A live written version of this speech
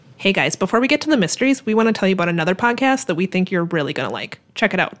Hey guys, before we get to the mysteries, we want to tell you about another podcast that we think you're really going to like.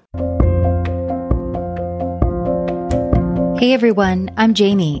 Check it out. Hey everyone, I'm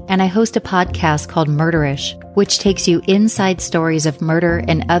Jamie, and I host a podcast called Murderish, which takes you inside stories of murder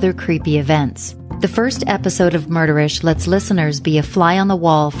and other creepy events. The first episode of Murderish lets listeners be a fly on the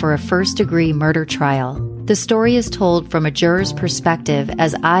wall for a first-degree murder trial. The story is told from a juror's perspective,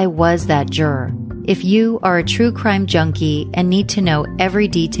 as I was that juror. If you are a true crime junkie and need to know every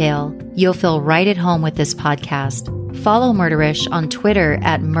detail, you'll feel right at home with this podcast. Follow Murderish on Twitter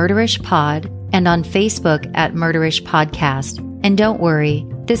at MurderishPod and on Facebook at Murderish Podcast. And don't worry,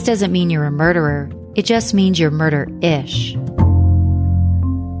 this doesn't mean you're a murderer. It just means you're murder-ish.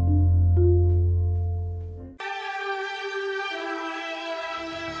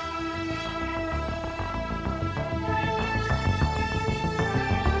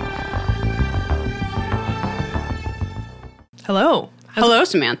 Hello. Hello,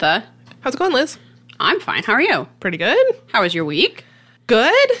 Samantha. How's it going, Liz? I'm fine. How are you? Pretty good. How was your week?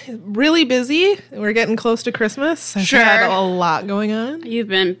 Good. Really busy. We're getting close to Christmas. I've had a lot going on. You've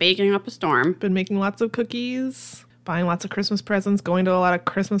been baking up a storm. Been making lots of cookies, buying lots of Christmas presents, going to a lot of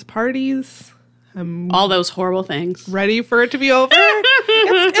Christmas parties. I'm All those horrible things. ready for it to be over.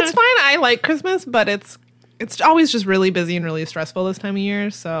 It's fine. I like Christmas, but it's always just really busy and really stressful this time of year.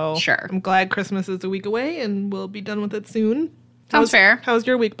 So Sure. I'm glad Christmas is a week away and we'll be done with it soon. Sounds fair. How's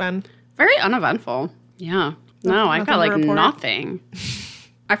your week been? Very uneventful. Yeah. No, I got Nothing to report? nothing.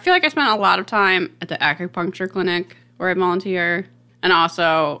 I feel like I spent a lot of time at the acupuncture clinic where I volunteer. And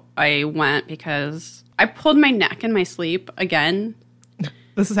also, I went because I pulled my neck in my sleep again.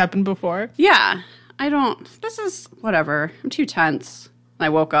 This has happened before. Yeah. This is whatever. I'm too tense. I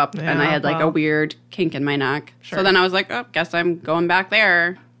woke up and I had a weird kink in my neck. Sure. So then I was like, oh, guess I'm going back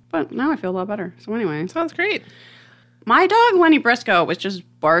there. But now I feel a lot better. So anyway. Sounds great. My dog, Lenny Briscoe, was just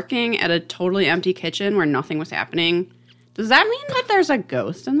barking at a totally empty kitchen where nothing was happening. Does that mean that there's a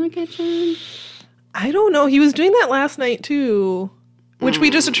ghost in the kitchen? I don't know. He was doing that last night too, which we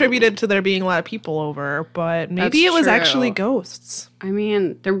just attributed to there being a lot of people over, but maybe That's it was true. actually ghosts I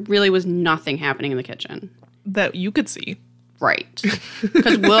mean, there really was nothing happening in the kitchen. that you could see. Right.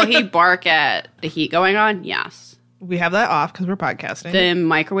 Because will he bark at the heat going on? Yes. We have that off because we're podcasting. The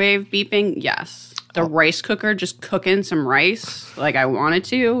microwave beeping? Yes. The rice cooker just cooking some rice like I wanted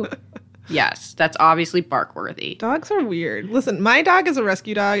to? Yes. That's obviously bark worthy. Dogs are weird. Listen, my dog is a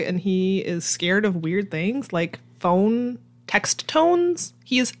rescue dog and he is scared of weird things like phone text tones.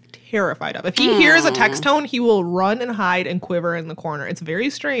 He is terrified of. If he hears a text tone, he will run and hide and quiver in the corner. It's very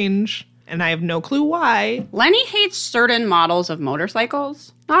strange and I have no clue why. Lenny hates certain models of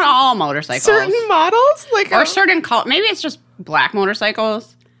motorcycles. Not all motorcycles. Certain models? Or certain color. Maybe it's just black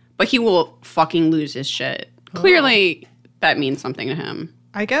motorcycles. But he will fucking lose his shit. Clearly, that means something to him.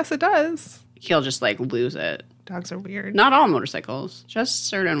 I guess it does. He'll just, lose it. Dogs are weird. Not all motorcycles. Just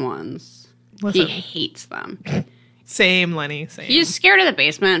certain ones. Listen. He hates them. Same, Lenny. Same. He's scared of the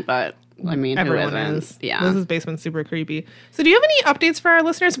basement, but, I mean, Everyone who isn't? is. Yeah. Liz's basement's super creepy. So do you have any updates for our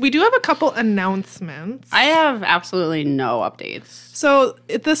listeners? We do have a couple announcements. I have absolutely no updates. So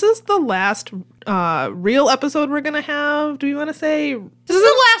this is the last real episode we're going to have. Do you want to say? This is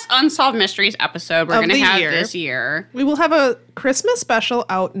the last Unsolved Mysteries episode we're Of going to the have year. this year. We will have a Christmas special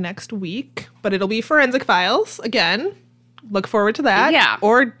out next week, but it'll be Forensic Files again. Look forward to that. Yeah.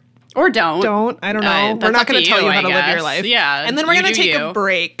 Or don't. I don't know. That's We're not up to going to tell you I how to live your guess. life. Yeah. And then we're you going to do take you. a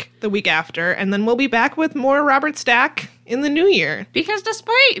break the week after, and then we'll be back with more Robert Stack in the new year. Because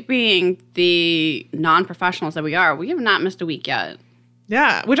despite being the non-professionals that we are, we have not missed a week yet.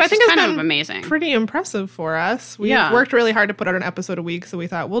 Yeah, which I think is has kind been of amazing. pretty impressive for us. We've Yeah. worked really hard to put out an episode a week, so we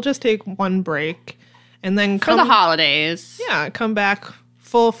thought we'll just take one break and then For the holidays. Yeah, come back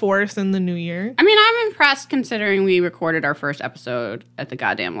full force in the new year. I mean, I'm impressed considering we recorded our first episode at the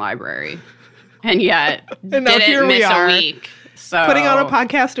goddamn library. And yet, And now here didn't we miss are, a week. So Putting out a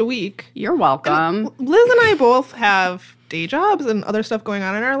podcast a week. You're welcome. Liz and I both have day jobs and other stuff going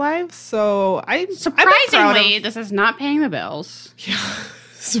on in our lives, so Surprisingly, this is not paying the bills.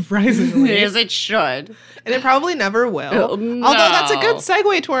 surprisingly, As it should. and it probably never will. No. Although that's a good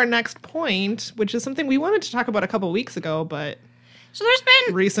segue to our next point, which is something we wanted to talk about a couple weeks ago, but So there's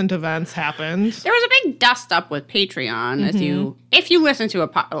been recent events happened. there was a big dust up with Patreon, as if you listen to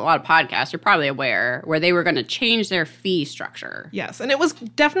a lot of podcasts, you're probably aware, where they were going to change their fee structure. Yes, and it was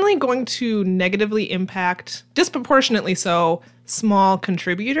definitely going to negatively impact, disproportionately so, small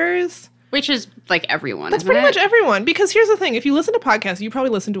contributors. Which is like everyone. That's pretty much everyone. Because here's the thing. If you listen to podcasts, you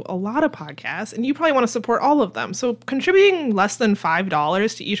probably listen to a lot of podcasts, and you probably want to support all of them. So contributing less than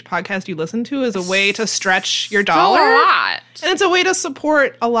 $5 to each podcast you listen to is a way to stretch your dollar. Still a lot. And it's a way to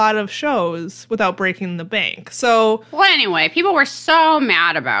support a lot of shows without breaking the bank. So, well, anyway, people were so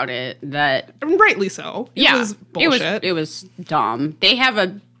mad about it that... rightly so. It was bullshit. It was dumb. They have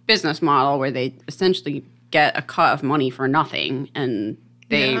a business model where they essentially get a cut of money for nothing, and...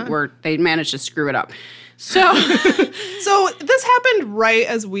 They managed to screw it up. So so this happened right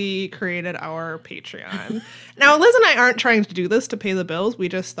as we created our Patreon. Now, Liz and I aren't trying to do this to pay the bills. We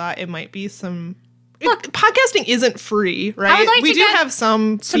just thought it might be some... Look, podcasting isn't free, right? I would like we to do get have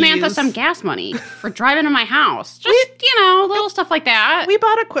some Samantha fees. some gas money for driving to my house. Just, little stuff like that. We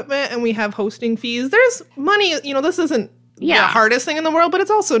bought equipment and we have hosting fees. There's money, this isn't the hardest thing in the world, but it's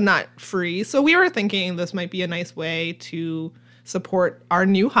also not free. So we were thinking this might be a nice way to support our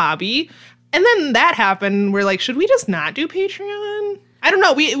new hobby. And then that happened. We're like, should we just not do Patreon? I don't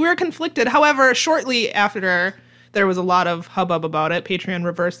know. We were conflicted. However, shortly after there was a lot of hubbub about it, Patreon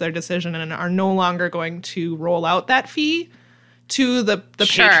reversed their decision and are no longer going to roll out that fee to the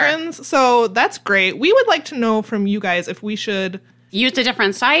patrons. So that's great. We would like to know from you guys if we should... use a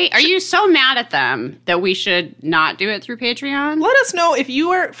different site? Are you so mad at them that we should not do it through Patreon? Let us know if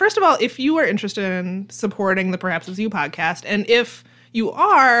you are, first of all, if you are interested in supporting the Perhaps It's You podcast, and if you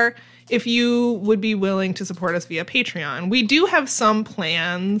are, if you would be willing to support us via Patreon. We do have some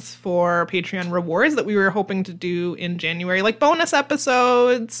plans for Patreon rewards that we were hoping to do in January, like bonus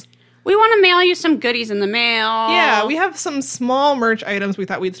episodes. We want to mail you some goodies in the mail. Yeah, we have some small merch items. We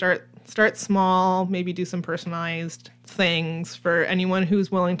thought we'd start small, maybe do some personalized things for anyone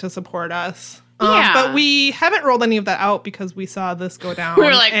who's willing to support us. But we haven't rolled any of that out because we saw this go down. We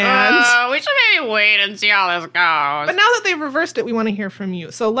were like, we should maybe wait and see how this goes. But now that they've reversed it, we want to hear from you.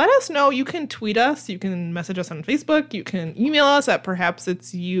 So let us know. You can tweet us. You can message us on Facebook. You can email us at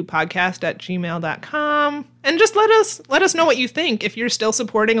perhapsitsyoupodcast@gmail.com. And just let us know what you think. If you're still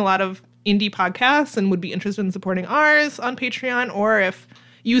supporting a lot of indie podcasts and would be interested in supporting ours on Patreon, or if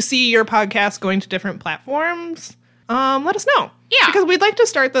you see your podcast going to different platforms, let us know. Yeah. Because we'd like to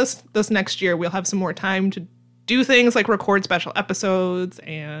start this next year. We'll have some more time to do things like record special episodes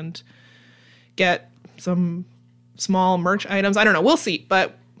and get some small merch items. I don't know. We'll see.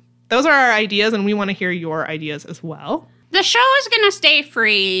 But those are our ideas, and we want to hear your ideas as well. The show is going to stay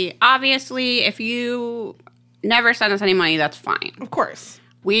free. Obviously, if you never send us any money, that's fine. Of course.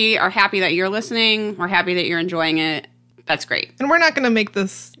 We are happy that you're listening. We're happy that you're enjoying it. That's great. And we're not going to make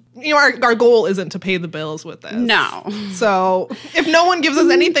this... our goal isn't to pay the bills with this. No. So if no one gives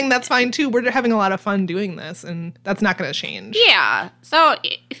us anything, that's fine too. We're having a lot of fun doing this, and that's not going to change. Yeah. So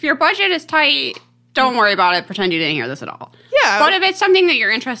if your budget is tight, don't worry about it. Pretend you didn't hear this at all. Yeah. But if it's something that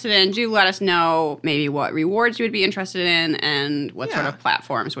you're interested in, do let us know maybe what rewards you would be interested in and what sort of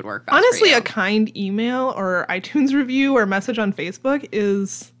platforms would work best Honestly, for you. a kind email or iTunes review or message on Facebook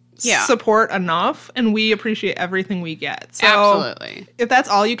is... support enough, and we appreciate everything we get. So absolutely. If that's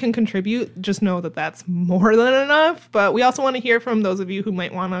all you can contribute, just know that that's more than enough. But we also want to hear from those of you who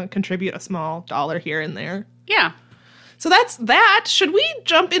might want to contribute a small dollar here and there. Yeah. So that's that. Should we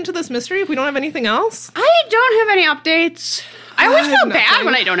jump into this mystery if we don't have anything else? I don't have any updates. I always feel nothing. bad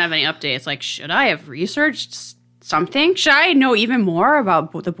when I don't have any updates. Like, should I have researched something? Should I know even more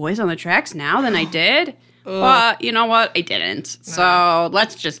about the Boys on the Tracks now than I did? But you know what? I didn't. So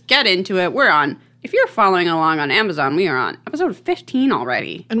let's just get into it. If you're following along on Amazon, we are on episode 15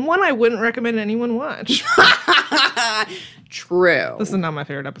 already. And one I wouldn't recommend anyone watch. True. This is not my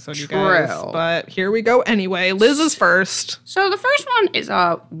favorite episode, you guys. But here we go anyway. Liz is first. So the first one is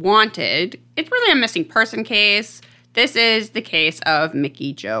Wanted. It's really a missing person case. This is the case of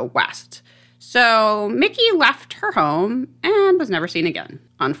Mickey Jo West. So Mickey left her home and was never seen again.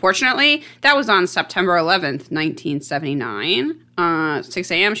 Unfortunately, that was on September 11th, 1979.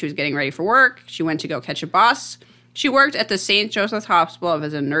 6 a.m., she was getting ready for work. She went to go catch a bus. She worked at the St. Joseph's Hospital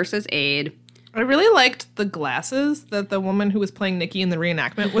as a nurse's aide. I really liked the glasses that the woman who was playing Nikki in the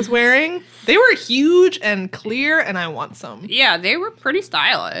reenactment was wearing. They were huge and clear, and I want some. Yeah, they were pretty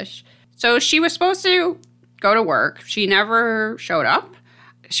stylish. So she was supposed to go to work. She never showed up.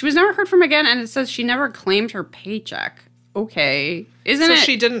 She was never heard from again, and it says she never claimed her paycheck. Okay. So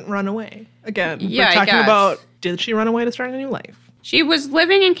she didn't run away. Again, yeah, we're talking about, did she run away to start a new life? She was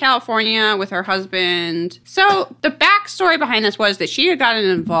living in California with her husband. So the backstory behind this was that she had gotten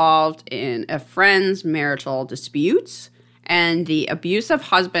involved in a friend's marital disputes, and the abusive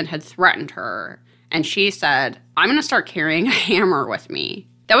husband had threatened her. And she said, I'm going to start carrying a hammer with me.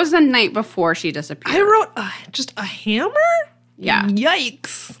 That was the night before she disappeared. I wrote just a hammer? Yeah.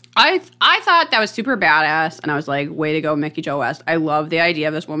 Yikes. I thought that was super badass, and I was like, way to go, Mickey Jo West. I love the idea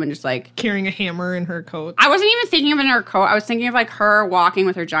of this woman just like carrying a hammer in her coat. I wasn't even thinking of it in her coat. I was thinking of like her walking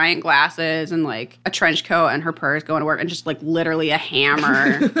with her giant glasses and like a trench coat and her purse going to work, and just like literally a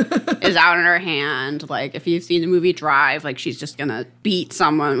hammer is out in her hand. Like if you've seen the movie Drive, like she's just gonna beat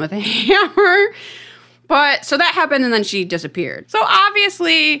someone with a hammer. But so that happened, and then she disappeared. So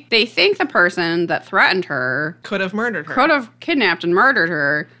obviously they think the person that threatened her Could have murdered her. could have kidnapped and murdered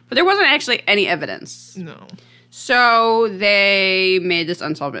her, but there wasn't actually any evidence. No. So they made this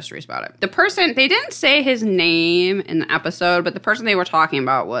unsolved mysteries about it. The person, they didn't say his name in the episode, but the person they were talking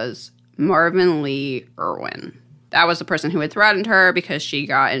about was Marvin Lee Irwin. That was the person who had threatened her because she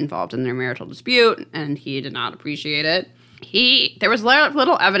got involved in their marital dispute, and he did not appreciate it. There was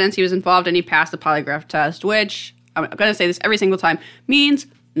little evidence he was involved, and he passed the polygraph test, which, I'm going to say this every single time, means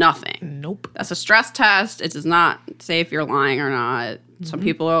nothing. Nope. That's a stress test. It does not say if you're lying or not. Some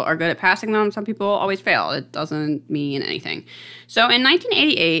people are good at passing them. Some people always fail. It doesn't mean anything. So in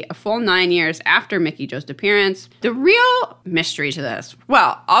 1988, a full 9 years after Mickey Jo's disappearance, the real mystery to this,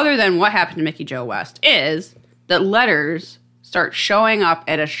 well, other than what happened to Mickey Jo West, is that letters start showing up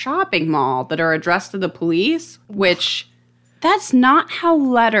at a shopping mall that are addressed to the police, which that's not how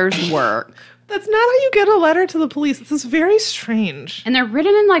letters work. That's not how you get a letter to the police. This is very strange. And they're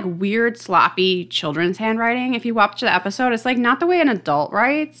written in like weird, sloppy children's handwriting. If you watch the episode, it's like not the way an adult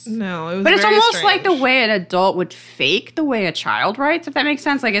writes. No, it was But it's very almost strange. like the way an adult would fake the way a child writes, if that makes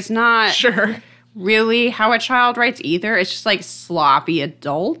sense. Like it's not Sure. really how a child writes either. It's just like sloppy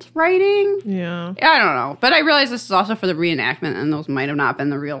adult writing. Yeah. I don't know. But I realize this is also for the reenactment, and those might have not been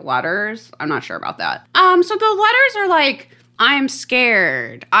the real letters. I'm not sure about that. So the letters are like, I'm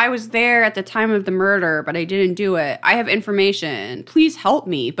scared. I was there at the time of the murder, but I didn't do it. I have information. Please help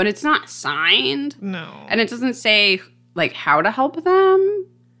me. But it's not signed. No. And it doesn't say, like, how to help them.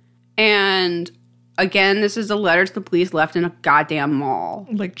 And, again, this is a letter to the police left in a goddamn mall.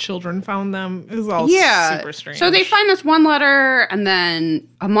 Like children found them. It was all super strange. So they find this one letter, and then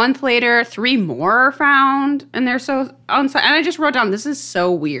a month later, 3 more are found, and they're so unsigned. And I just wrote down, this is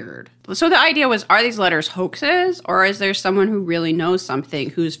so weird. So the idea was, are these letters hoaxes, or is there someone who really knows something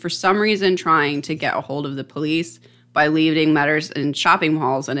who's for some reason trying to get a hold of the police by leaving letters in shopping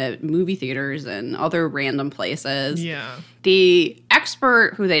malls and at movie theaters and other random places? Yeah. The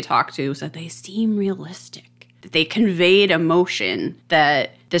expert who they talked to said they seem realistic, that they conveyed emotion,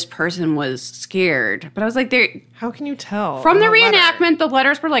 that this person was scared. But I was like, How can you tell? from the in a letter? reenactment, the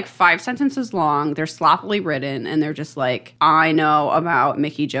letters were like 5 sentences long. They're sloppily written, and they're just like, I know about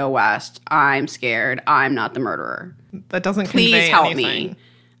Mickey Jo West. I'm scared. I'm not the murderer. That doesn't Please convey help anything. me.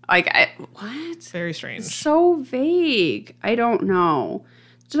 Like, what? It's very strange. So vague. I don't know.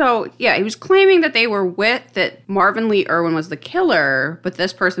 So, yeah, he was claiming that that Marvin Lee Irwin was the killer, but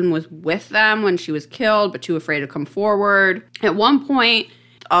this person was with them when she was killed, but too afraid to come forward. At one point,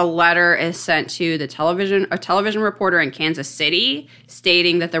 a letter is sent to a television reporter in Kansas City,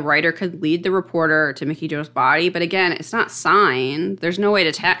 stating that the writer could lead the reporter to Mickey Jo's body. But again, it's not signed. There's no way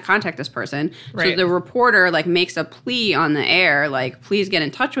to contact this person. Right. So the reporter like makes a plea on the air, like, please get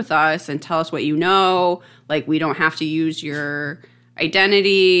in touch with us and tell us what you know. Like, we don't have to use your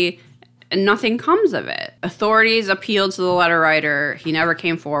identity. And nothing comes of it. Authorities appealed to the letter writer. He never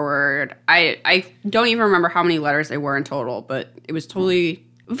came forward. I don't even remember how many letters there were in total, but it was totally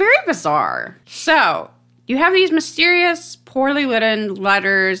very bizarre. So you have these mysterious, poorly written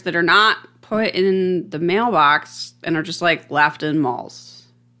letters that are not put in the mailbox and are just like left in malls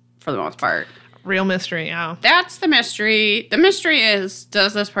for the most part. Real mystery, yeah. That's the mystery. The mystery is,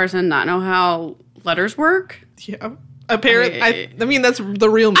 does this person not know how letters work? Yeah. Apparently, I mean, that's the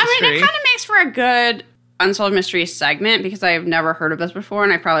real mystery. I mean, it kind of makes for a good Unsolved Mysteries segment because I've never heard of this before,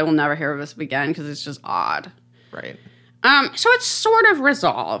 and I probably will never hear of this again because it's just odd. Right. So it's sort of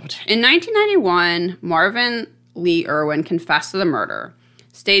resolved. In 1991, Marvin Lee Irwin confessed to the murder,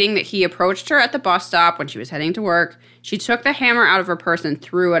 stating that he approached her at the bus stop when she was heading to work. She took the hammer out of her purse and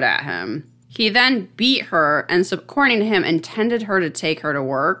threw it at him. He then beat her and, according to him, intended her to take her to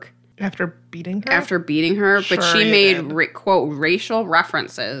work. After beating her? After beating her, but Sure she he made, did. quote, racial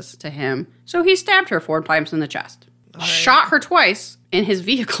references to him. So he stabbed her 4 times in the chest, shot her twice in his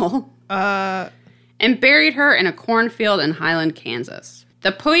vehicle, and buried her in a cornfield in Highland, Kansas.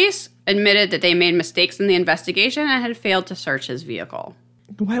 The police admitted that they made mistakes in the investigation and had failed to search his vehicle.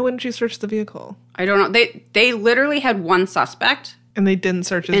 Why wouldn't you search the vehicle? I don't know. They literally had one suspect, And they didn't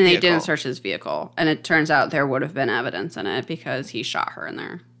search his and vehicle. they didn't search his vehicle. And it turns out there would have been evidence in it because he shot her in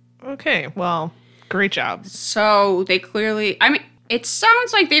there. Okay, well, great job. So they clearly, I mean, it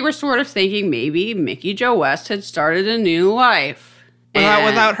sounds like they were sort of thinking maybe Mickey Jo West had started a new life.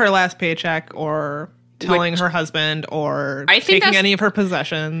 Without her last paycheck or telling her husband or taking any of her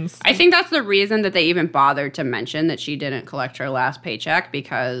possessions. I think that's the reason that they even bothered to mention that she didn't collect her last paycheck,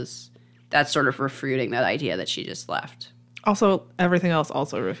 because that's sort of refuting that idea that she just left. Also, everything else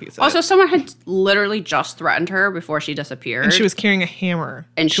also refutes it. Also, someone had literally just threatened her before she disappeared. And she was carrying a hammer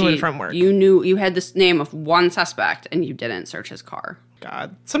to and from work. You knew you had this name of one suspect and you didn't search his car.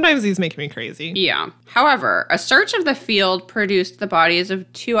 God. Sometimes these make me crazy. Yeah. However, a search of the field produced the bodies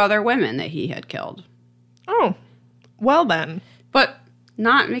of 2 other women that he had killed. Oh. Well then. But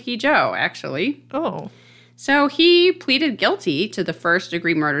not Mickey Jo, actually. Oh. So he pleaded guilty to the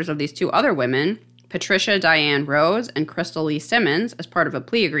first-degree murders of these 2 other women, Patricia Diane Rose and Crystal Lee Simmons, as part of a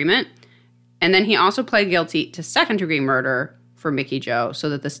plea agreement. And then he also pled guilty to second-degree murder for Mickey Jo so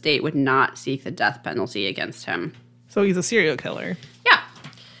that the state would not seek the death penalty against him. So he's a serial killer.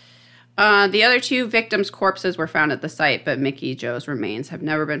 Yeah. The other 2 victims' corpses were found at the site, but Mickey Jo's remains have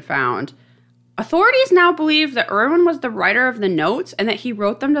never been found. Authorities now believe that Irwin was the writer of the notes and that he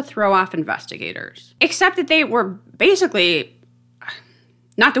wrote them to throw off investigators. Except that they were basically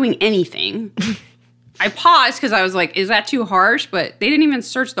not doing anything. I paused because I was like, is that too harsh? But they didn't even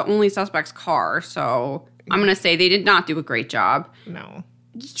search the only suspect's car, so I'm going to say they did not do a great job. No.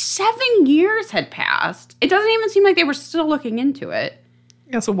 7 years had passed. It doesn't even seem like they were still looking into it.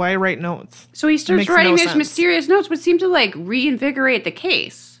 Yeah, so why write notes? So he starts writing these mysterious notes, which seem to, like, reinvigorate the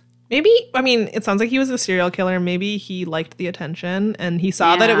case. Maybe, I mean, it sounds like he was a serial killer. Maybe he liked the attention and he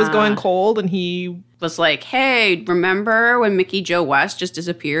saw that it was going cold and he was like, hey, remember when Mickey Jo West just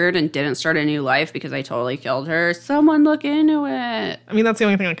disappeared and didn't start a new life because I totally killed her? Someone look into it. I mean, that's the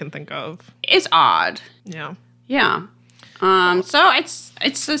only thing I can think of. It's odd. Yeah. Yeah. So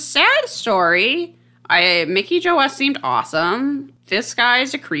it's a sad story. Mickey Jo West seemed awesome. This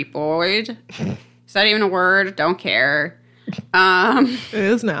guy's a creepoid. Is that even a word? Don't care. It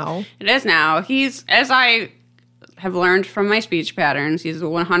is now. It is now. He's, as I have learned from my speech patterns, he's a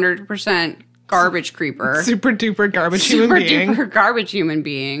 100% garbage creeper. Super duper garbage human being. Super duper garbage human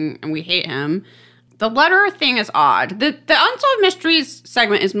being, and we hate him. The letter thing is odd. The Unsolved Mysteries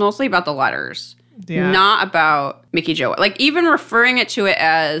segment is mostly about the letters. Yeah. Not about Mickey Jo. Like, even referring it to it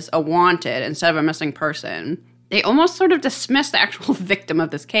as a wanted instead of a missing person, they almost sort of dismiss the actual victim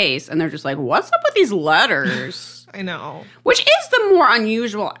of this case, and they're just like, what's up with these letters? I know. Which is the more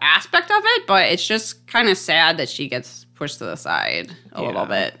unusual aspect of it, but it's just kind of sad that she gets pushed to the side a little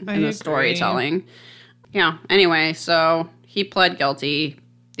bit in the storytelling. Yeah. Anyway, so he pled guilty.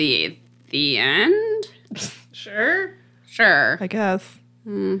 The end? Sure. I guess.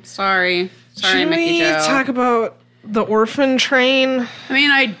 Sorry, Should Mickey Jo. we talk about the orphan train? I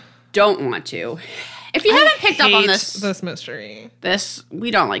mean, I don't want to. If you haven't picked up on this mystery,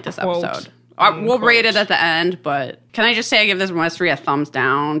 we don't like this episode. We'll rate it at the end, but can I just say I give this mystery a thumbs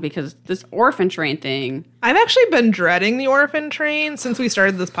down because this orphan train thing. I've actually been dreading the orphan train since we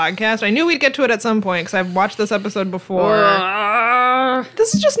started this podcast. I knew we'd get to it at some point because I've watched this episode before.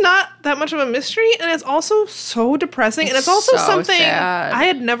 This is just not that much of a mystery, and it's also so depressing, and it's also so something sad. I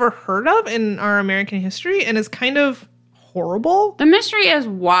had never heard of in our American history, and is kind of horrible. The mystery is,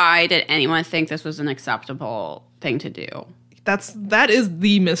 why did anyone think this was an acceptable thing to do? That is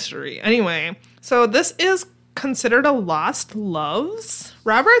the mystery. Anyway, so this is considered a lost loves.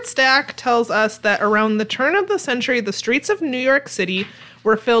 Robert Stack tells us that around the turn of the century, the streets of New York City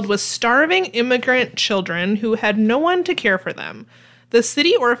were filled with starving immigrant children who had no one to care for them. The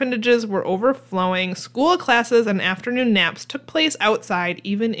city orphanages were overflowing. School classes and afternoon naps took place outside,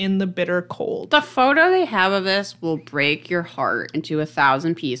 even in the bitter cold. The photo they have of this will break your heart into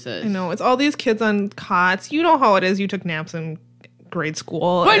 1,000 pieces. I know. It's all these kids on cots. You know how it is. You took naps in grade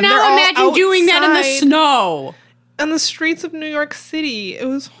school. But now imagine doing that in the snow. On the streets of New York City. It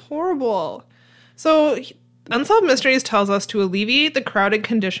was horrible. So Unsolved Mysteries tells us to alleviate the crowded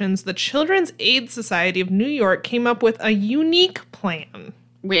conditions, the Children's Aid Society of New York came up with a unique plan.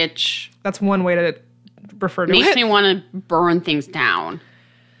 Which... That's one way to refer to it. Makes me want to burn things down.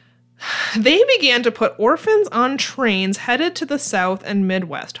 They began to put orphans on trains headed to the South and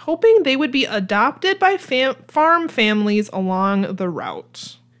Midwest, hoping they would be adopted by farm families along the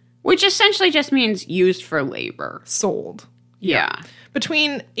route. Which essentially just means used for labor. Sold. Yeah.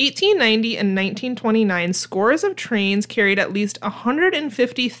 Between 1890 and 1929, scores of trains carried at least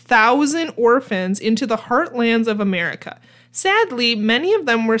 150,000 orphans into the heartlands of America. Sadly, many of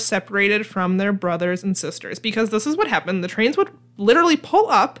them were separated from their brothers and sisters because this is what happened. The trains would literally pull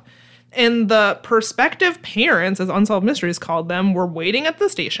up, and the prospective parents, as Unsolved Mysteries called them, were waiting at the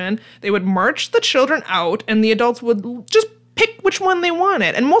station. They would march the children out, and the adults would just pick which one they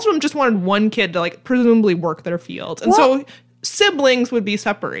wanted. And most of them just wanted one kid to, like, presumably work their fields. And so siblings would be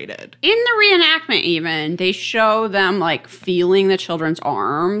separated. In the reenactment, even, they show them, like, feeling the children's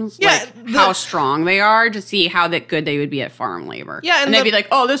arms. Yeah, like, how strong they are to see how good they would be at farm labor. Yeah, and they'd be like,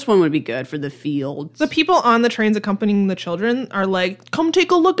 oh, this one would be good for the fields. The people on the trains accompanying the children are like, come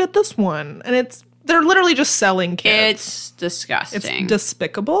take a look at this one. And they're literally just selling kids. It's disgusting. It's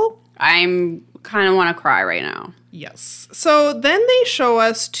despicable. I'm kind of want to cry right now. Yes. So then they show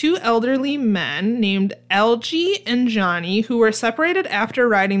us two elderly men named Algie and Johnny who were separated after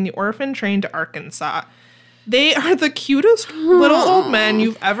riding the orphan train to Arkansas. They are the cutest little old men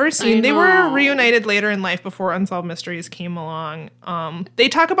you've ever seen. They were reunited later in life before Unsolved Mysteries came along. They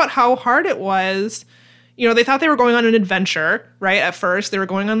talk about how hard it was. You know, they thought they were going on an adventure, right? At first, they were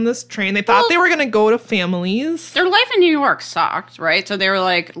going on this train. They thought they were going to go to families. Their life in New York sucked, right? So they were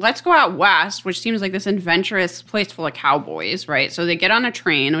like, let's go out west, which seems like this adventurous place full of cowboys, right? So they get on a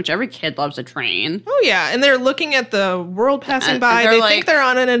train, which every kid loves a train. Oh, yeah. And they're looking at the world passing by. They think they're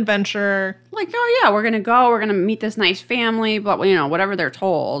on an adventure. Like, oh, yeah, we're going to go. We're going to meet this nice family, but, you know, whatever they're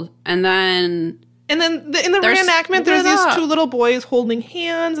told. And then in the reenactment, there's these two little boys holding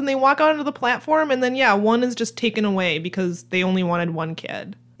hands, and they walk out onto the platform, and then, one is just taken away because they only wanted one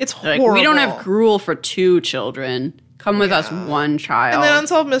kid. It's horrible. Like, we don't have gruel for two children. Come with us, one child. And then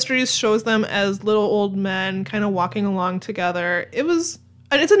Unsolved Mysteries shows them as little old men kind of walking along together.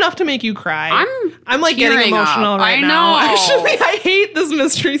 It's enough to make you cry. I'm like getting emotional right now. Actually, I hate this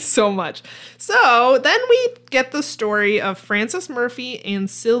mystery so much. So then we get the story of Frances Murphy and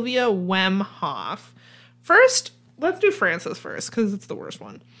Sylvia Wemhoff. First, let's do Frances first because it's the worst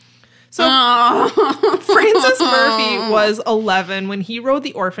one. So Frances Murphy was 11 when he rode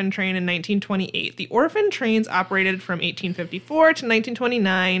the orphan train in 1928. The orphan trains operated from 1854 to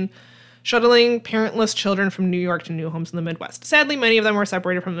 1929. Shuttling parentless children from New York to new homes in the Midwest. Sadly, many of them were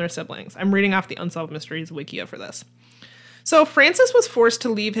separated from their siblings. I'm reading off the Unsolved Mysteries Wikia for this. So Francis was forced to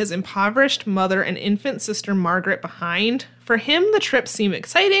leave his impoverished mother and infant sister Margaret behind. For him, the trip seemed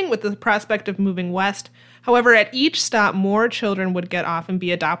exciting with the prospect of moving west. However, at each stop, more children would get off and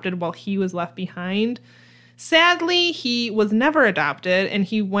be adopted while he was left behind. Sadly, he was never adopted, and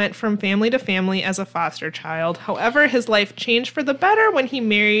he went from family to family as a foster child. However, his life changed for the better when he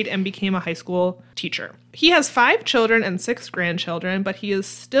married and became a high school teacher. He has 5 children and 6 grandchildren, but he is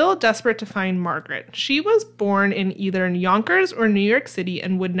still desperate to find Margaret. She was born in either Yonkers or New York City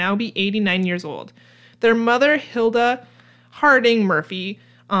and would now be 89 years old. Their mother, Hilda Harding Murphy,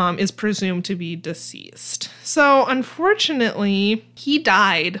 is presumed to be deceased. So, unfortunately, he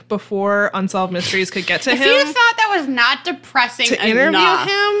died before Unsolved Mysteries could get to him. If you thought that was not depressing to interview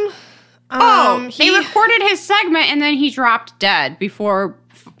him. They recorded his segment and then he dropped dead before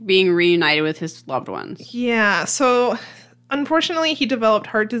being reunited with his loved ones. Yeah, so unfortunately, he developed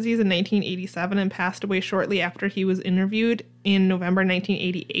heart disease in 1987 and passed away shortly after he was interviewed in November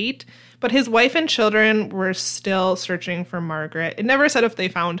 1988. But his wife and children were still searching for Margaret. It never said if they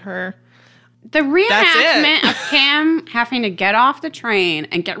found her. The reenactment of him having to get off the train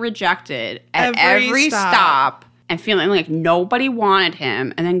and get rejected at every stop and feeling like nobody wanted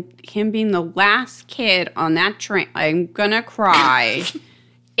him, and then him being the last kid on that train. I'm gonna cry.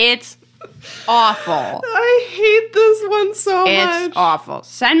 It's awful. I hate this one so much. It's awful.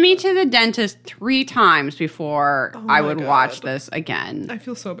 Send me to the dentist 3 times before I would watch this again. I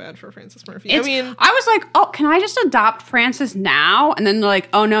feel so bad for Frances Murphy. I was like, oh, can I just adopt Francis now? And then they're like,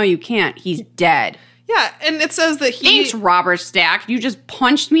 oh, no, you can't. He's dead. Yeah, and it says that Thanks, Robert Stack. You just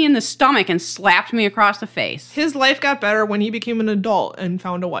punched me in the stomach and slapped me across the face. His life got better when he became an adult and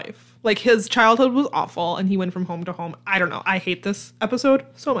found a wife. Like, his childhood was awful, and he went from home to home. I don't know. I hate this episode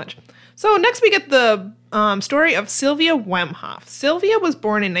so much. So next we get the story of Sylvia Wemhoff. Sylvia was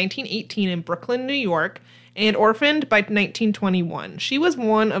born in 1918 in Brooklyn, New York, and orphaned by 1921. She was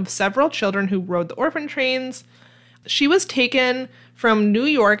one of several children who rode the orphan trains. She was taken from New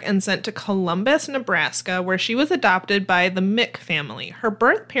York and sent to Columbus, Nebraska, where she was adopted by the Mick family. Her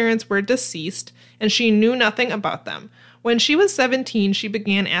birth parents were deceased, and she knew nothing about them. When she was 17, she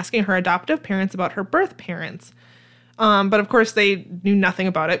began asking her adoptive parents about her birth parents. But of course, they knew nothing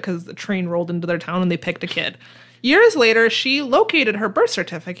about it because the train rolled into their town and they picked a kid. Years later, she located her birth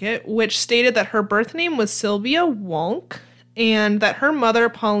certificate, which stated that her birth name was Sylvia Wolk and that her mother,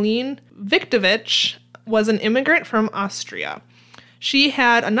 Pauline Viktovich, was an immigrant from Austria. She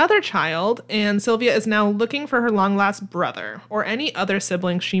had another child, and Sylvia is now looking for her long-lost brother or any other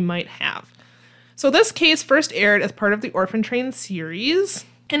siblings she might have. So this case first aired as part of the Orphan Train series,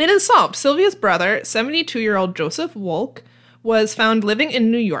 and it is solved. Sylvia's brother, 72-year-old Joseph Wolk, was found living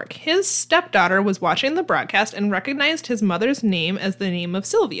in New York. His stepdaughter was watching the broadcast and recognized his mother's name as the name of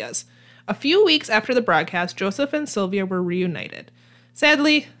Sylvia's. A few weeks after the broadcast, Joseph and Sylvia were reunited.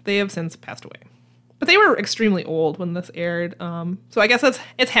 Sadly, they have since passed away. But they were extremely old when this aired. So I guess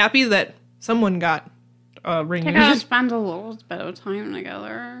it's happy that someone got a ring. They gotta spend a little bit of time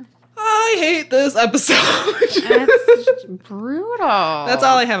together. I hate this episode. It's just brutal. That's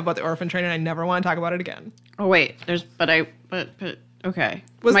all I have about the orphan train, and I never want to talk about it again. Oh wait, okay.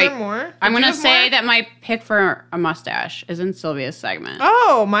 Was there more? I'm Did you gonna have say more? that my pick for a mustache is in Sylvia's segment.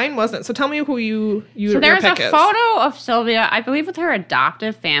 Oh, mine wasn't. So tell me who you So your there's a pick is. photo of Sylvia, I believe with her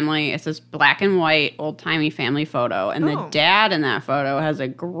adoptive family. It's this black and white, old-timey family photo. And the Oh. dad in that photo has a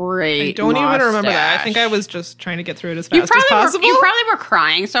great I don't even remember that. I mustache. think I was just trying to get through it as You fast as possible. you probably were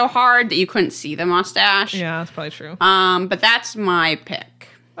crying so hard that you couldn't see the mustache. Yeah, that's probably true. But that's my pick.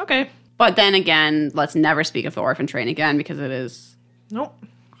 Okay. But then again, let's never speak of the orphan train again because it is Nope.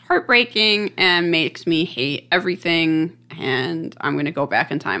 heartbreaking and makes me hate everything. And I'm going to go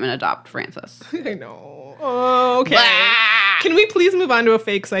back in time and adopt Francis. I know. Oh, okay. Blah! Can we please move on to a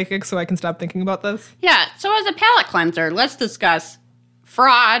fake psychic so I can stop thinking about this? Yeah, so as a palate cleanser, let's discuss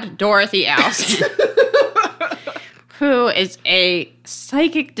fraud Dorothy Allison, who is a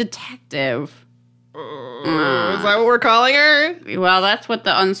psychic detective. Is that what we're calling her? Well, that's what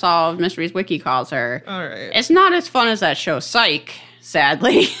the Unsolved Mysteries Wiki calls her. All right. It's not as fun as that show Psych,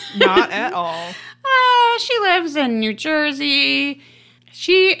 sadly. Not at all. She lives in New Jersey.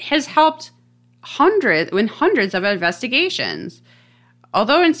 She has helped hundreds of investigations.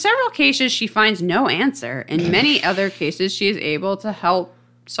 Although in several cases she finds no answer, in many other cases she is able to help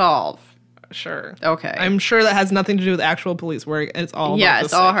solve. Sure. Okay. I'm sure that has nothing to do with actual police work. It's all Yeah, about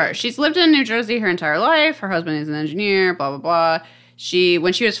it's the all psychic. her. She's lived in New Jersey her entire life. Her husband is an engineer, blah, blah, blah.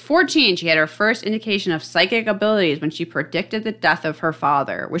 When she was 14, she had her first indication of psychic abilities when she predicted the death of her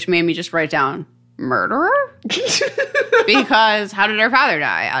father, which made me just write down, murderer? Because how did her father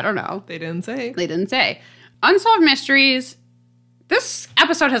die? I don't know. They didn't say. They didn't say. Unsolved Mysteries. This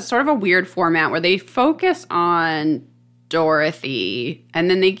episode has sort of a weird format where they focus on Dorothy and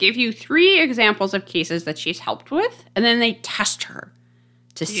then they give you 3 examples of cases that she's helped with and then they test her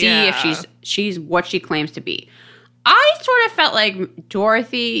to see if she's what she claims to be. I sort of felt like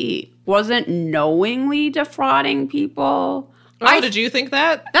Dorothy wasn't knowingly defrauding people. Oh, did you think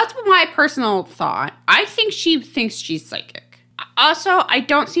that? That's my personal thought. I think she thinks she's psychic. Also, I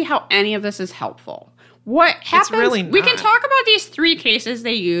don't see how any of this is helpful. What happens? really We can not. talk about these 3 cases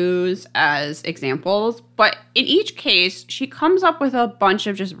they use as examples, but in each case, she comes up with a bunch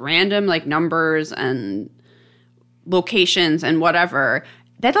of just random like numbers and locations and whatever.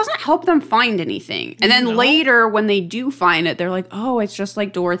 That doesn't help them find anything. And then later, when they do find it, they're like, oh, it's just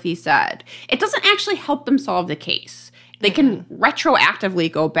like Dorothy said. It doesn't actually help them solve the case. They can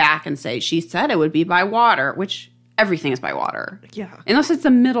retroactively go back and say, she said it would be by water, which everything is by water. Yeah. Unless it's the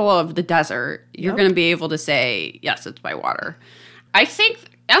middle of the desert, you're going to be able to say, yes, it's by water. I think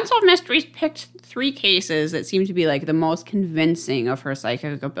Unsolved Mysteries picked 3 cases that seem to be like the most convincing of her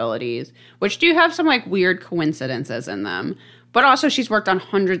psychic abilities, which do have some like weird coincidences in them. But also she's worked on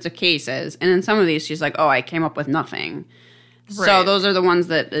hundreds of cases. And in some of these, she's like, oh, I came up with nothing. So Right. those are the ones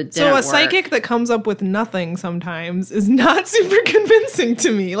that didn't So a work. psychic that comes up with nothing sometimes is not super convincing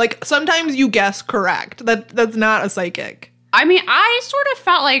to me. Like sometimes you guess correct. That's not a psychic. I mean, I sort of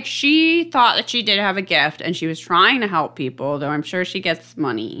felt like she thought that she did have a gift and she was trying to help people, though I'm sure she gets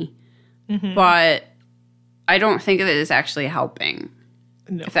money. Mm-hmm. But I don't think that it's actually helping,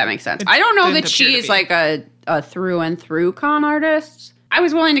 No. if that makes sense. It I don't know didn't that appear to she's be. like a through and through con artist. I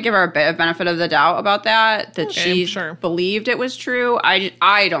was willing to give her a bit of benefit of the doubt about that Okay, she sure. believed it was true.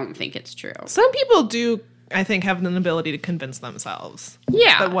 I don't think it's true. Some people do, I think, have an ability to convince themselves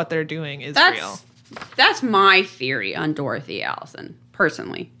Yeah. that what they're doing is real. That's my theory on Dorothy Allison,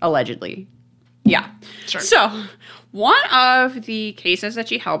 personally, allegedly. Yeah. Sure. So, one of the cases that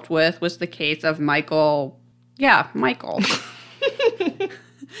she helped with was the case of Michael. Yeah, Michael.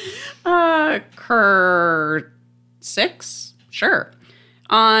 Six? Sure.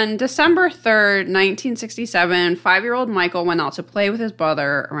 On December 3rd, 1967, 5-year-old Michael went out to play with his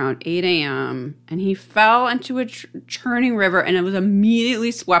brother around 8 a.m. and he fell into a churning river and it was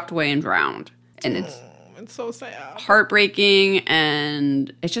immediately swept away and drowned. And It's so sad. heartbreaking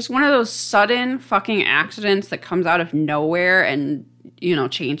and it's just one of those sudden fucking accidents that comes out of nowhere and,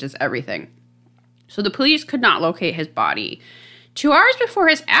 changes everything. So the police could not locate his body. 2 hours before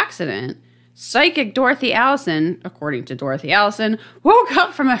his accident, psychic Dorothy Allison, according to Dorothy Allison, woke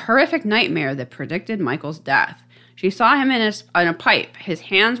up from a horrific nightmare that predicted Michael's death. She saw him in a pipe. His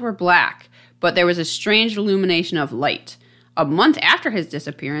hands were black, but there was a strange illumination of light. A month after his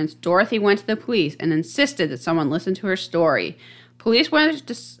disappearance, Dorothy went to the police and insisted that someone listen to her story. Police were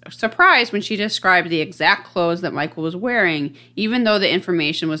surprised when she described the exact clothes that Michael was wearing, even though the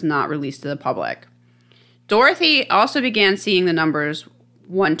information was not released to the public. Dorothy also began seeing the numbers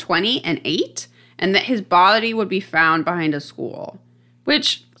 120 and 8, and that his body would be found behind a school,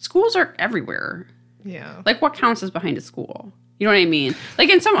 which schools are everywhere. Yeah. Like, what counts as behind a school? You know what I mean?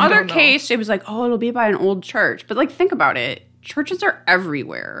 Like, in some other case, it was like, oh, it'll be by an old church. But, like, think about it. Churches are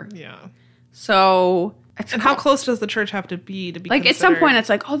everywhere. Yeah. So... And how close does the church have to be like, at some point, it's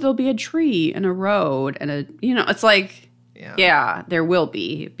like, oh, there'll be a tree and a road and a, you know, it's like, yeah there will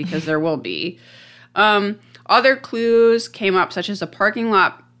be, because there will be. Other clues came up, such as a parking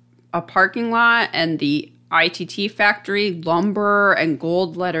lot and the ITT factory, lumber, and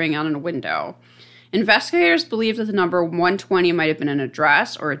gold lettering on a window. Investigators believe that the number 120 might have been an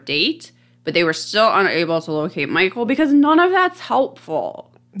address or a date, but they were still unable to locate Michael because none of that's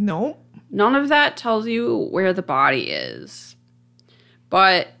helpful. No. None of that tells you where the body is.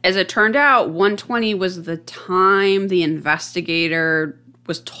 But as it turned out, 120 was the time the investigator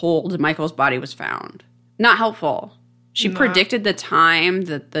was told Michael's body was found. Not helpful. She predicted the time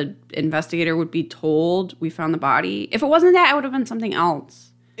that the investigator would be told we found the body. If it wasn't that, it would have been something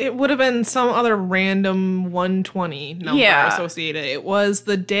else. It would have been some other random 120 number associated. It was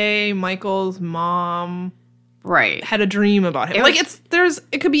the day Michael's mom... Right. Had a dream about him.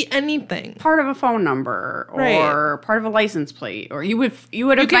 It could be anything. Part of a phone number or part of a license plate, or you would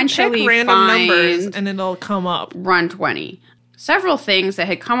eventually pick random find numbers and it'll come up. 120. Several things that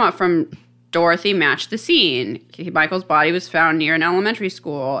had come up from Dorothy matched the scene. Michael's body was found near an elementary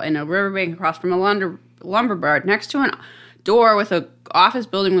school in a riverbank across from a lumber yard next to an door with an office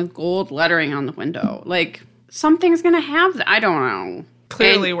building with gold lettering on the window. Like, something's going to have that. I don't know.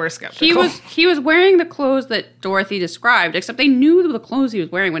 Clearly, we're skeptical. He was wearing the clothes that Dorothy described, except they knew the clothes he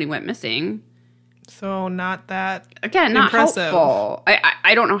was wearing when he went missing. So not that Again, not impressive. helpful.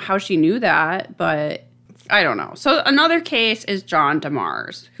 I don't know how she knew that, but I don't know. So another case is John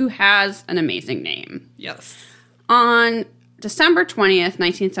DeMars, who has an amazing name. Yes. On December 20th,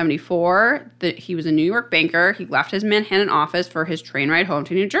 1974, he was a New York banker. He left his Manhattan office for his train ride home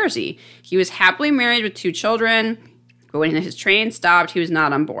to New Jersey. He was happily married with 2 children. But when his train stopped, he was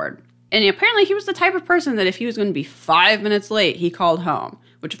not on board. And apparently he was the type of person that if he was going to be 5 minutes late, he called home.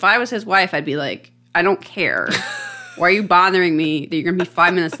 Which if I was his wife, I'd be like, I don't care. Why are you bothering me that you're going to be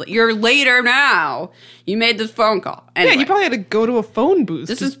 5 minutes late? You're later now. You made this phone call. Anyway, yeah, you probably had to go to a phone booth.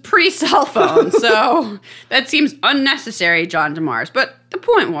 This is pre-cell phone, so that seems unnecessary, John DeMars. But the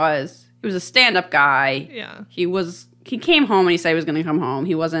point was, he was a stand-up guy. Yeah. He came home and he said he was going to come home.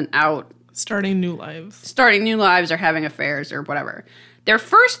 He wasn't out starting new lives or having affairs or whatever. Their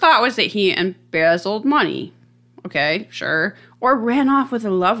first thought was that he embezzled money. Okay, sure. Or ran off with a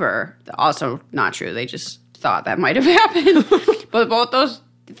lover. Also not true. They just thought that might have happened. But both those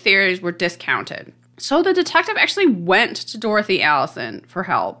theories were discounted. So the detective actually went to Dorothy Allison for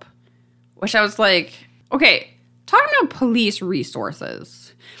help. Which I was like, okay, talking about police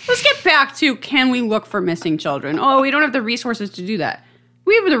resources. Let's get back to, can we look for missing children? Oh, we don't have the resources to do that.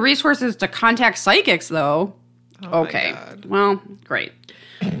 We have the resources to contact psychics, though. Oh okay. My God. Well, great.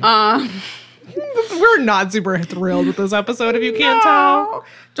 We're not super thrilled with this episode, if you can't tell.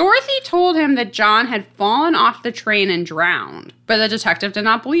 Dorothy told him that John had fallen off the train and drowned, but the detective did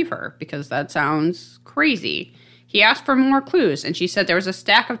not believe her because that sounds crazy. He asked for more clues, and she said there was a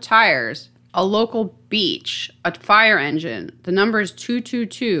stack of tires, a local beach, a fire engine, the numbers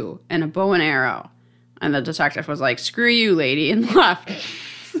 222, and a bow and arrow. And the detective was like, screw you, lady, and left.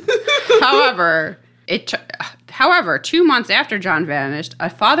 However, 2 months after John vanished, a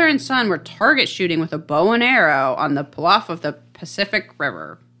father and son were target shooting with a bow and arrow on the bluff of the Pacific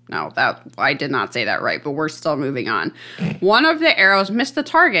River. No, I did not say that right, but we're still moving on. One of the arrows missed the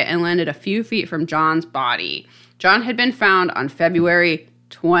target and landed a few feet from John's body. John had been found on February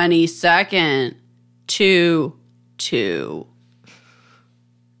 22nd. 2.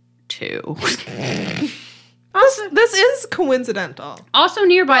 This is coincidental. Also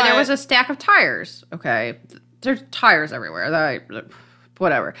nearby, there was a stack of tires. Okay. There's tires everywhere.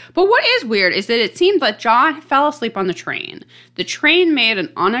 Whatever. But what is weird is that it seemed that John fell asleep on the train. The train made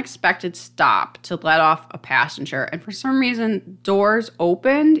an unexpected stop to let off a passenger. And for some reason, doors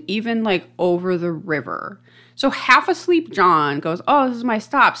opened even like over the river. So half asleep John goes, oh, this is my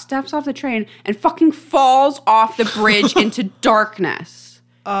stop, steps off the train, and fucking falls off the bridge into darkness.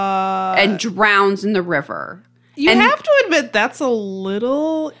 And drowns in the river. You have to admit that's a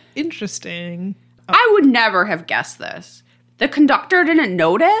little interesting. I would never have guessed this. The conductor didn't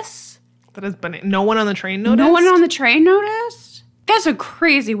notice? That has been no one on the train noticed? No one on the train noticed? That's a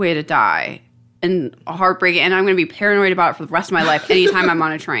crazy way to die. and heartbreaking, and I'm going to be paranoid about it for the rest of my life anytime I'm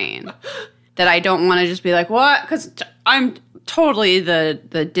on a train. That I don't want to just be like, what? Because I'm totally the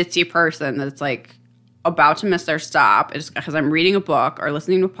ditzy person that's like about to miss their stop because I'm reading a book or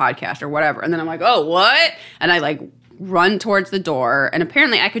listening to a podcast or whatever. And then I'm like, oh, what? And I like run towards the door. And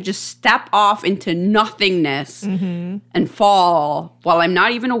apparently I could just step off into nothingness and fall while I'm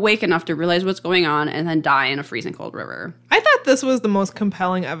not even awake enough to realize what's going on and then die in a freezing cold river. I thought this was the most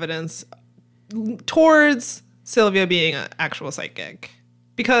compelling evidence towards Sylvia being an actual psychic.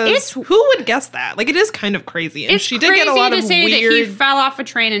 Because who would guess that? Like, it is kind of crazy. And she did get a lot of weird... It's crazy to say that he fell off a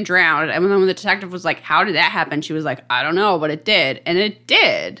train and drowned. And then when the detective was like, how did that happen? She was like, I don't know, but it did. And it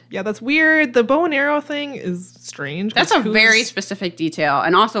did. Yeah, that's weird. The bow and arrow thing is strange. That's a very specific detail.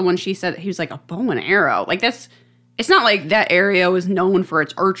 And also when she said, he was like, a bow and arrow. Like, that's... It's not like that area was known for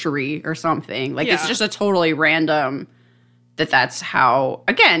its archery or something. Like, it's just a totally random... That's how,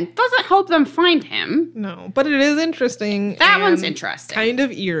 again, doesn't help them find him. No, but it is interesting. That one's interesting. Kind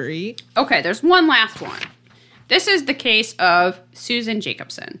of eerie. Okay, there's one last one. This is the case of Susan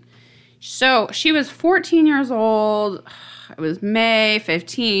Jacobson. So she was 14 years old. It was May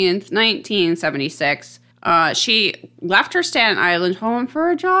 15th, 1976. She left her Staten Island home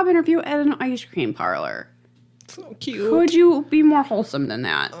for a job interview at an ice cream parlor. So cute. Could you be more wholesome than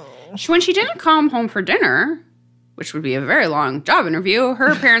that? Oh. When she didn't come home for dinner... which would be a very long job interview,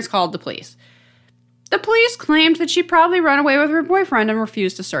 her parents called the police. The police claimed that she'd probably run away with her boyfriend and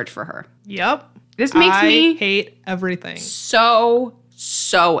refused to search for her. Yep. This makes me hate everything. So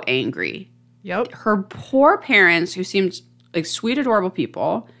angry. Yep. Her poor parents, who seemed like sweet, adorable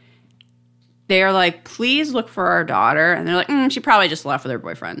people, they are like, please look for our daughter. And they're like, she probably just left with her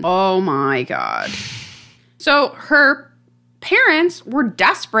boyfriend. Oh my God. So her parents were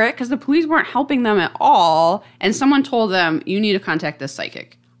desperate because the police weren't helping them at all, and someone told them, you need to contact this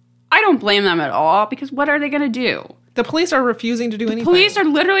psychic. I don't blame them at all, because what are they going to do? The police are refusing to do anything. Police are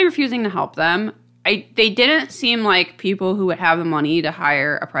literally refusing to help them. They didn't seem like people who would have the money to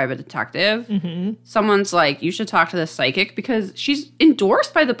hire a private detective. Mm-hmm. Someone's like, you should talk to this psychic, because she's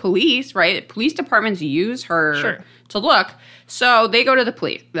endorsed by the police, right? Police departments use her to look. So they go to the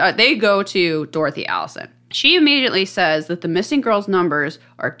police. They go to Dorothy Allison. She immediately says that the missing girl's numbers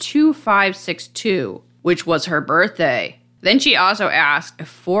are 2562, which was her birthday. Then she also asked if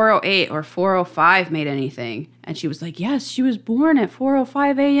 408 or 405 made anything. And she was like, yes, she was born at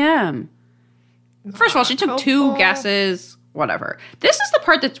 4:05 a.m. First of all, she took two guesses, whatever. This is the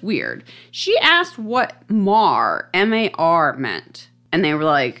part that's weird. She asked what MAR, M-A-R, meant. And they were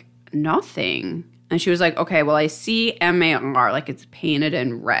like, nothing. And she was like, okay, well, I see M-A-R, like it's painted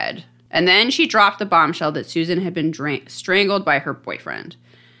in red. And then she dropped the bombshell that Susan had been strangled by her boyfriend.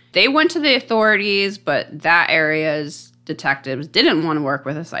 They went to the authorities, but that area's detectives didn't want to work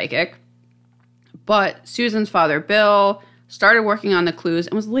with a psychic. But Susan's father, Bill, started working on the clues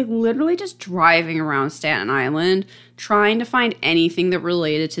and was like literally just driving around Staten Island trying to find anything that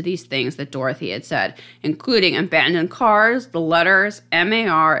related to these things that Dorothy had said, including abandoned cars, the letters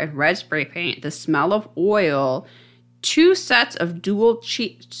MAR and red spray paint, the smell of oil, 2 sets of dual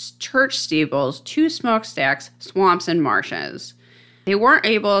church steeples, 2 smokestacks, swamps, and marshes. They weren't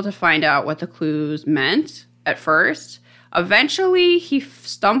able to find out what the clues meant at first. Eventually, he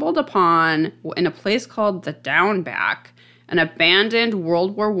stumbled upon, in a place called the Downback, an abandoned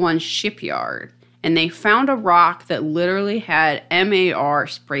World War I shipyard, and they found a rock that literally had MAR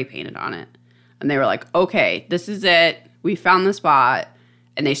spray painted on it. And they were like, okay, this is it. We found the spot.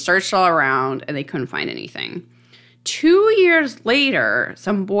 And they searched all around, and they couldn't find anything. 2 years later,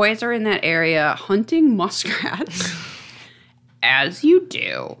 some boys are in that area hunting muskrats, as you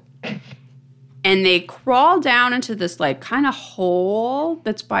do. And they crawl down into this, like, kind of hole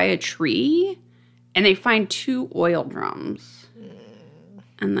that's by a tree, and they find 2 oil drums.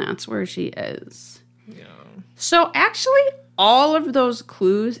 And that's where she is. Yeah. So, actually, all of those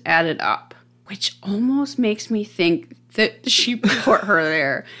clues added up, which almost makes me think that she put her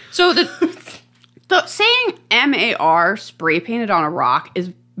there. So, the saying MAR spray painted on a rock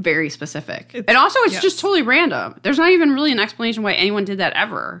is very specific. And also, it's just totally random. There's not even really an explanation why anyone did that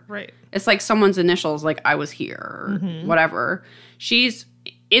ever. Right. It's like someone's initials, like, I was here, or whatever. She's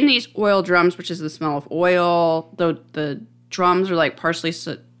in these oil drums, which is the smell of oil. The drums are, like, partially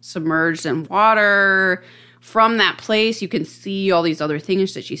submerged in water. From that place, you can see all these other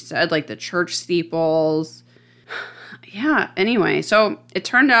things that she said, like the church steeples. Yeah, anyway, so it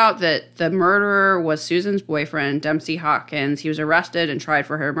turned out that the murderer was Susan's boyfriend, Dempsey Hawkins. He was arrested and tried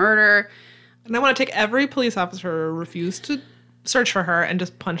for her murder. And I want to take every police officer who refused to search for her and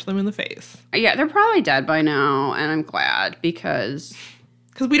just punch them in the face. Yeah, they're probably dead by now, and I'm glad, because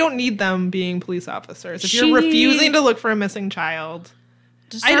Because we don't need them being police officers. If you're refusing to look for a missing child,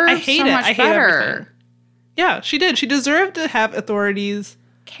 I hate so it. much I hate better. everything. Yeah, she did. She deserved to have authorities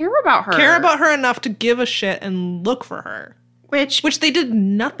Care about her enough to give a shit and look for her. Which They did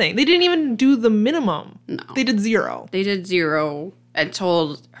nothing. They didn't even do the minimum. No. They did zero. They did zero and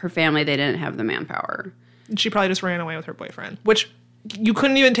told her family they didn't have the manpower. And she probably just ran away with her boyfriend, which you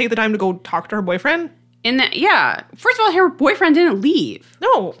couldn't even take the time to go talk to her boyfriend? First of all, her boyfriend didn't leave.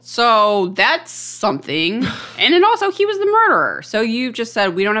 No. So that's something. And then also, he was the murderer. So you just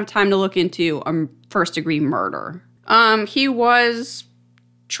said we don't have time to look into a first-degree murder. He was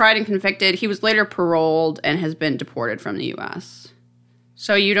tried and convicted. He was later paroled and has been deported from the U.S.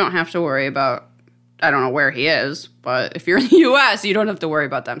 So you don't have to worry about, I don't know where he is, but if you're in the U.S., you don't have to worry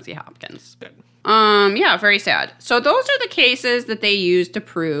about Dempsey Hopkins. Good. Yeah, very sad. So those are the cases that they use to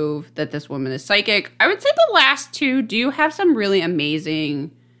prove that this woman is psychic. I would say the last two do have some really amazing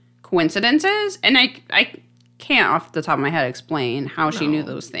coincidences, and I can't off the top of my head explain how she knew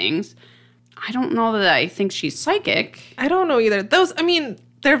those things. I don't know that I think she's psychic. I don't know either.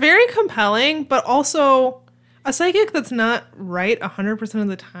 They're very compelling, but also a psychic that's not right 100% of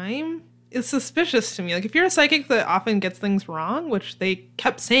the time is suspicious to me. Like, if you're a psychic that often gets things wrong, which they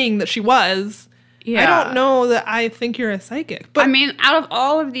kept saying that she was, I don't know that I think you're a psychic. But I mean, out of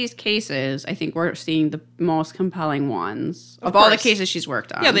all of these cases, I think we're seeing the most compelling ones of all the cases she's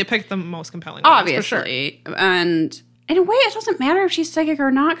worked on. Yeah, they picked the most compelling ones, obviously. for sure. And in a way, it doesn't matter if she's psychic or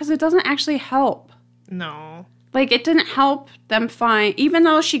not because it doesn't actually help. No. Like, it didn't help them find, even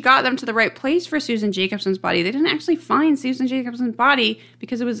though she got them to the right place for Susan Jacobson's body, they didn't actually find Susan Jacobson's body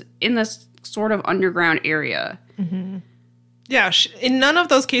because it was in this sort of underground area. Mm-hmm. Yeah, in none of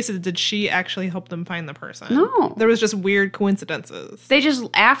those cases did she actually help them find the person. No. There was just weird coincidences. They just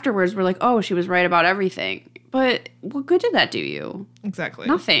afterwards were like, oh, she was right about everything. But what good did that do you? Exactly.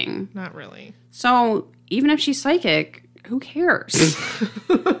 Nothing. Not really. So even if she's psychic, who cares?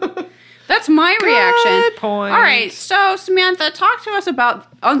 That's my reaction. Good point. All right, so Samantha, talk to us about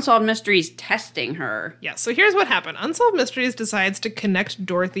Unsolved Mysteries testing her. Yeah, so here's what happened. Unsolved Mysteries decides to connect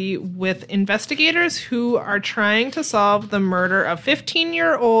Dorothy with investigators who are trying to solve the murder of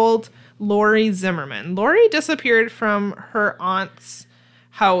 15-year-old Lori Zimmerman. Lori disappeared from her aunt's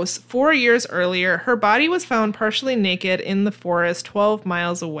house 4 years earlier. Her body was found partially naked in the forest 12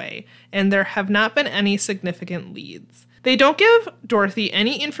 miles away, and there have not been any significant leads. They don't give Dorothy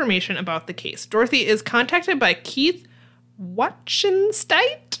any information about the case. Dorothy is contacted by Keith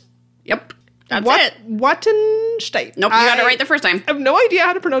Wattensteit. Yep, that's it. Wattensteit. Nope, you got it right the first time. I have no idea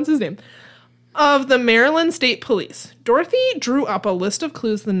how to pronounce his name. Of the Maryland State Police. Dorothy drew up a list of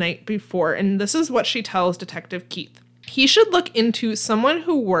clues the night before, and this is what she tells Detective Keith. He should look into someone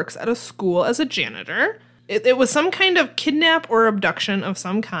who works at a school as a janitor. It was some kind of kidnap or abduction of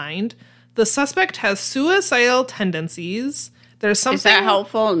some kind. The suspect has suicidal tendencies. There's something. Is that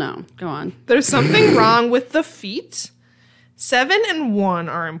helpful? No. Go on. There's something wrong with the feet. 7 and 1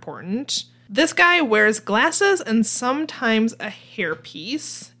 are important. This guy wears glasses and sometimes a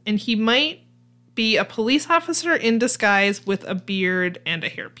hairpiece, and he might be a police officer in disguise with a beard and a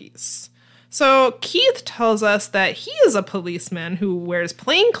hairpiece. So Keith tells us that he is a policeman who wears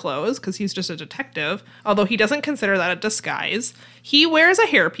plain clothes because he's just a detective, although he doesn't consider that a disguise. He wears a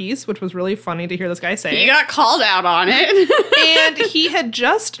hairpiece, which was really funny to hear this guy say. He got called out on it. And he had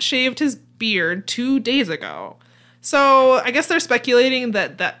just shaved his beard 2 days ago. So I guess they're speculating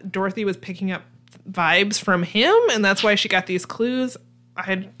that Dorothy was picking up vibes from him, and that's why she got these clues.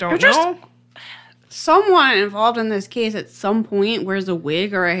 I don't know. Someone involved in this case at some point wears a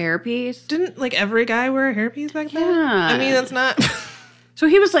wig or a hairpiece. Didn't, like, every guy wear a hairpiece back then? Yeah. I mean, that's not... So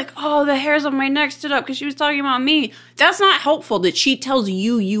he was like, oh, the hairs on my neck stood up because she was talking about me. That's not helpful that she tells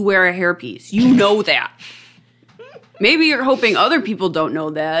you wear a hairpiece. You know that. Maybe you're hoping other people don't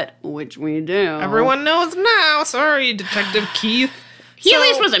know that, which we do. Everyone knows now. Sorry, Detective Keith. He at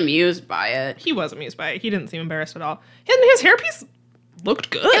least was amused by it. He was amused by it. He didn't seem embarrassed at all. And his hairpiece looked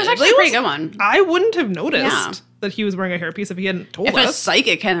good. It was actually a pretty good one. I wouldn't have noticed that he was wearing a hairpiece if he hadn't told us. If a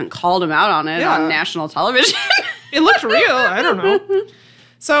psychic hadn't called him out on it on national television. It looked real. I don't know.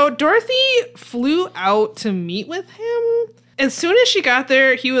 So Dorothy flew out to meet with him. As soon as she got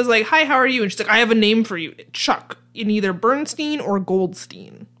there, he was like, hi, how are you? And she's like, I have a name for you. Chuck. In either Bernstein or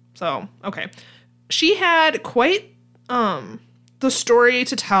Goldstein. So, okay. She had quite the story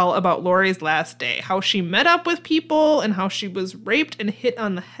to tell about Lori's last day. How she met up with people and how she was raped and hit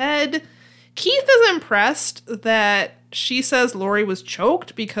on the head. Keith is impressed that she says Lori was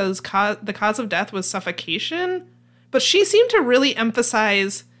choked because the cause of death was suffocation. But she seemed to really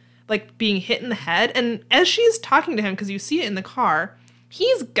emphasize, like, being hit in the head. And as she's talking to him, because you see it in the car,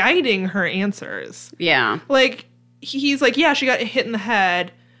 he's guiding her answers. Yeah. Like, he's like, yeah, she got hit in the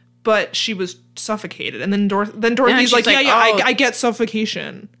head, but she was suffocated. And then Dorothy's she's like, like, I get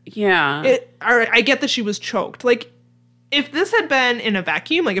suffocation. Yeah. Or I get that she was choked. Like, if this had been in a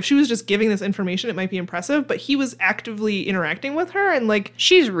vacuum, like if she was just giving this information, it might be impressive, but he was actively interacting with her and like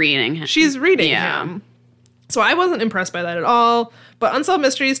she's reading him. she's reading him. So I wasn't impressed by that at all. But Unsolved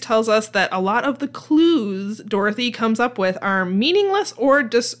Mysteries tells us that a lot of the clues Dorothy comes up with are meaningless or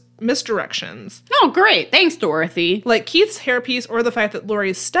misdirections. Oh, great. Thanks, Dorothy. Like Keith's hairpiece or the fact that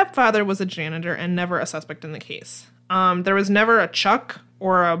Laurie's stepfather was a janitor and never a suspect in the case. There was never a Chuck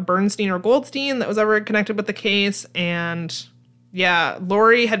or a Bernstein or Goldstein that was ever connected with the case. And yeah,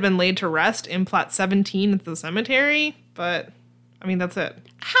 Laurie had been laid to rest in plot 17 at the cemetery. But, I mean, that's it.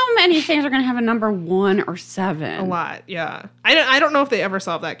 How many things are going to have a number 1 or 7? A lot, yeah. I don't know if they ever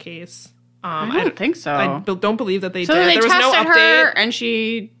solved that case. I don't think so. I don't believe that they so did. they There was no tested update. her, and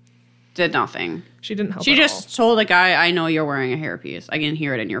she did nothing. She didn't help She at just told a guy, I know you're wearing a hairpiece. I can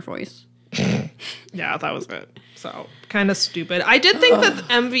hear it in your voice. all. Yeah, that was it. So, kind of stupid. I did think that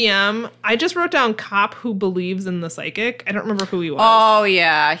MVM, I just wrote down cop who believes in the psychic. I don't remember who he was. Oh,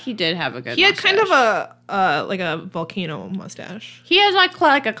 yeah. He did have a good He had mustache. kind of a like a volcano mustache. He has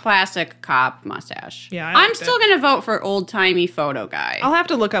like a classic cop mustache. Yeah, I I'm liked still it. going to vote for old-timey photo guy. I'll have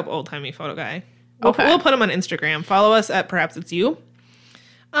to look up old timey photo guy. Okay. We'll put him on Instagram. Follow us at Perhaps It's You.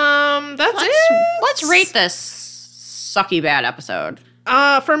 That's it. Let's rate this sucky bad episode.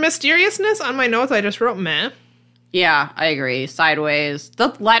 For mysteriousness on my notes, I just wrote meh. Yeah, I agree. Sideways.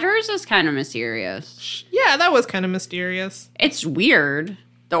 The letters is kind of mysterious. Yeah, that was kind of mysterious. It's weird.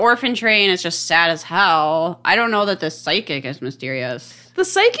 The orphan train is just sad as hell. I don't know that the psychic is mysterious. The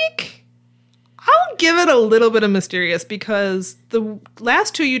psychic, I'll give it a little bit of mysterious because the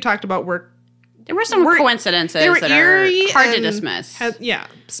last two you talked about were There were some coincidences they were that eerie are hard to and dismiss. yeah,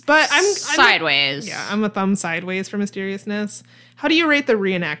 but I'm Sideways. Yeah, I'm a thumb sideways for mysteriousness. How do you rate the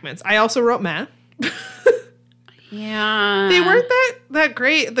reenactments? I also wrote meh. Yeah. They weren't that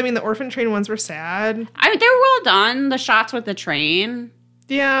great. I mean, the orphan train ones were sad. They were well done. The shots with the train.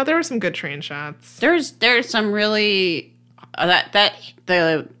 Yeah, there were some good train shots. There's some really that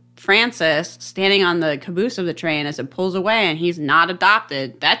the Francis standing on the caboose of the train as it pulls away and he's not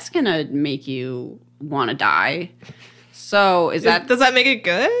adopted. That's gonna make you want to die. So does that make it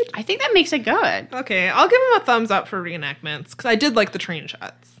good? I think that makes it good. Okay, I'll give him a thumbs up for reenactments because I did like the train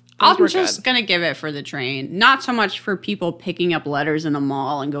shots. I'm just going to give it for the train. Not so much for people picking up letters in a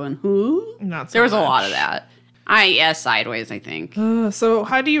mall and going, who? Not so There was a much. lot of that. Sideways, I think. So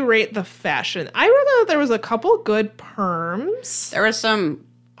how do you rate the fashion? I wrote that there was a couple good perms. There was some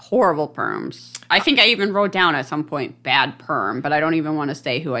horrible perms. I think I even wrote down at some point bad perm, but I don't even want to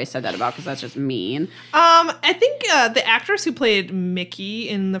say who I said that about because that's just mean. I think the actress who played Mickey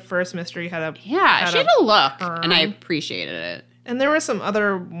in the first mystery had She had a look, perm. and I appreciated it. And there were some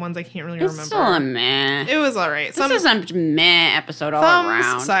other ones I can't really It's remember. still a meh. It was all right. This is a meh episode all thumbs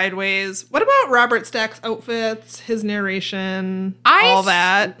around. sideways. What about Robert Stack's outfits, his narration, I all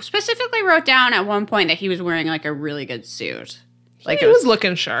that? specifically wrote down at one point that he was wearing like a really good suit. Like He was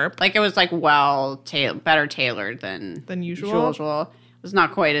looking sharp. Like it was like better tailored than usual. It was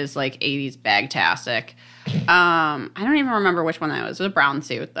not quite as like 80s bagtastic. I don't even remember which one that was. It was a brown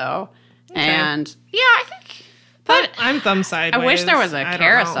suit though. Okay. And yeah, I think but I'm thumb sideways. I wish there was a I don't know.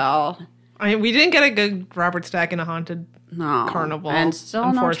 carousel. I mean, we didn't get a good Robert Stack in a haunted No. carnival. And still no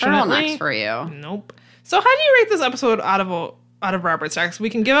unfortunately. turtlenecks for you. Nope. So how do you rate this episode out of Robert Stack's? We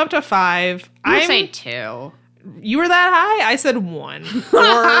can give up to 5. I would say 2. You were that high? I said 1.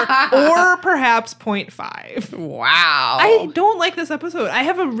 or perhaps 0.5. Wow. I don't like this episode. I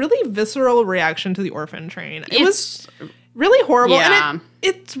have a really visceral reaction to the orphan train. It was really horrible. Yeah. And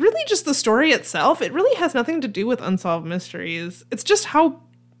it's really just the story itself. It really has nothing to do with Unsolved Mysteries. It's just how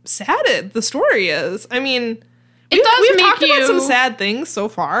sad the story is. I mean, we've talked about some sad things so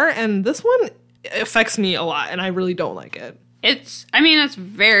far, and this one affects me a lot, and I really don't like it. It's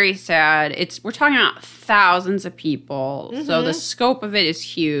very sad. We're talking about thousands of people, so the scope of it is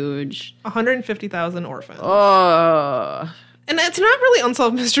huge. 150,000 orphans. Oh. And it's not really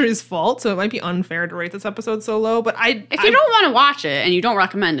Unsolved Mysteries' fault, so it might be unfair to rate this episode so low, but if you don't want to watch it and you don't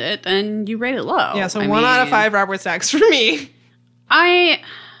recommend it, then you rate it low. Yeah, so 1 out of 5 Robert Stacks for me. I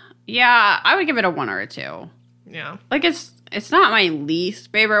would give it a 1 or a 2. Yeah. Like it's not my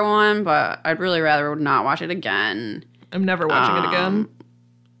least favorite one, but I'd really rather not watch it again. I'm never watching it again.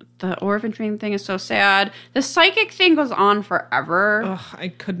 The Orphan thing is so sad. The psychic thing goes on forever. Ugh, I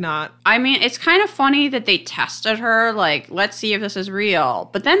could not. I mean, it's kind of funny that they tested her, like, let's see if this is real.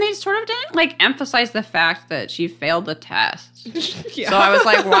 But then they sort of didn't, like, emphasize the fact that she failed the test. Yeah. So I was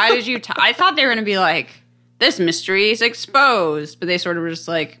like, why did you I thought they were going to be like, this mystery is exposed. But they sort of were just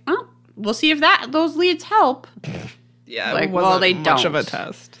like, well, we'll see if those leads help. Yeah, like, it wasn't well, they much don't. of a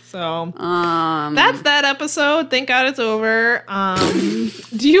test. So that's that episode. Thank God it's over.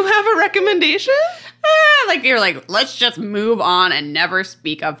 Do you have a recommendation? Like, you're like, let's just move on and never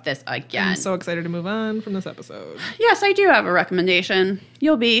speak of this again. I'm so excited to move on from this episode. Yes, I do have a recommendation.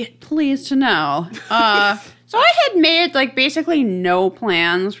 You'll be pleased to know. So I had made, like, basically no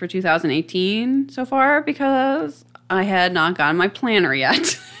plans for 2018 so far because I had not gotten my planner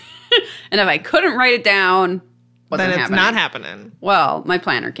yet. And if I couldn't write it down, wasn't Then it's happening. not happening. Well, my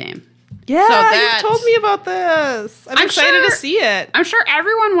planner came. Yeah, So you've that- told me about this. I'm excited sure- to see it. I'm sure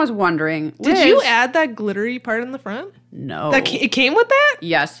everyone was wondering. Did Liz, you add that glittery part in the front? No. It came with that?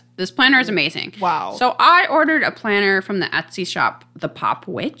 Yes, this planner is amazing. Wow. So I ordered a planner from the Etsy shop, The Pop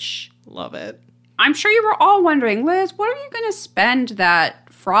Witch. Love it. I'm sure you were all wondering, Liz, what are you going to spend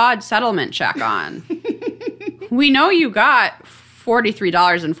that fraud settlement check on? We know you got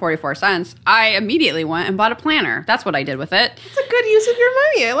 $43.44. I immediately went and bought a planner. That's what I did with it. It's a good use of your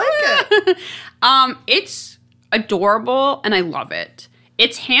money. I like it. It's adorable and I love it.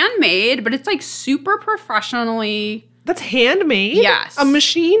 It's handmade, but it's like super professionally. That's handmade? Yes. A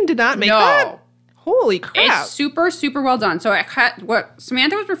machine did not make No. that? Holy crap. It's super, super well done. So what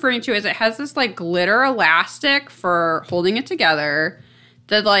Samantha was referring to is it has this like glitter elastic for holding it together.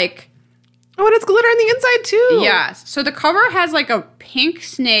 That like, Oh, and it's glitter on the inside too. yes. So the cover has like a pink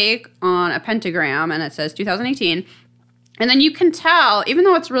snake on a pentagram and it says 2018. And then you can tell, even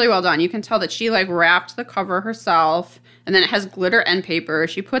though it's really well done, you can tell that she like wrapped the cover herself and then it has glitter end paper.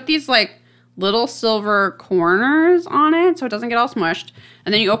 She put these like little silver corners on it so it doesn't get all smushed.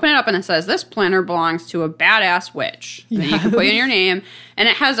 And then you open it up and it says, this planner belongs to a badass witch. And then you can put in your name. And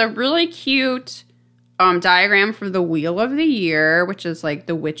it has a really cute diagram for the wheel of the year, which is like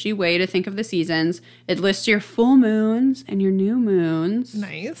the witchy way to think of the seasons. It lists your full moons and your new moons.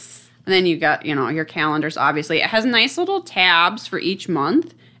 Nice. And then you got, your calendars, obviously. It has nice little tabs for each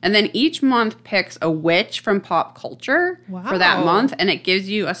month. And then each month picks a witch from pop culture for that Wow. month. And it gives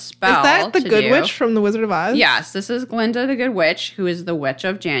you a spell. Is that the to Good do. Witch from The Wizard of Oz? Yes, this is Glinda the Good Witch, who is the witch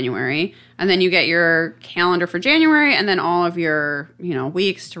of January. And then you get your calendar for January and then all of your,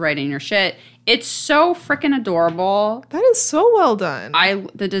 weeks to write in your shit. It's so freaking adorable. That is so well done.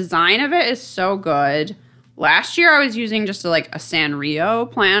 The design of it is so good. Last year I was using just a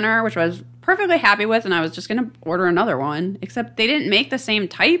Sanrio planner, which I was perfectly happy with, and I was just going to order another one, except they didn't make the same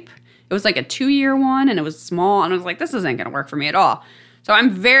type. It was like a 2-year one, and it was small, and I was like, this isn't going to work for me at all. So I'm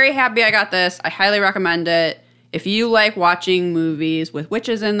very happy I got this. I highly recommend it. If you like watching movies with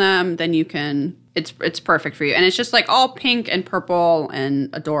witches in them, then you can, it's perfect for you. And it's just like all pink and purple and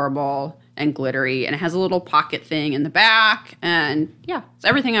adorable and glittery, and it has a little pocket thing in the back, and yeah, it's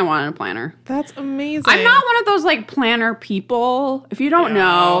everything I want in a planner. That's amazing. I'm not one of those planner people. If you don't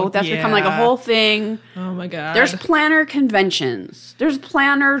know, that's become like a whole thing. Oh my God. There's planner conventions. There's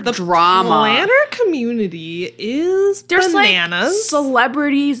planner the drama. planner community is There's bananas.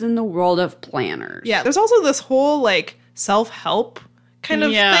 celebrities in the world of planners. Yeah, there's also this whole self-help kind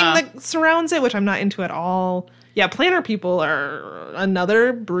of Yeah. thing that surrounds it, which I'm not into at all. Yeah, planner people are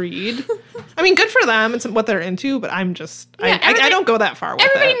another breed. I mean, good for them. It's what they're into, but I'm just, I don't go that far with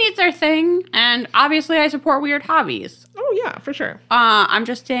Everybody it. needs their thing, and obviously I support weird hobbies. Oh, yeah, for sure. I'm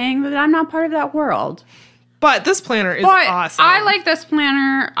just saying that I'm not part of that world. But this planner is But awesome. I like this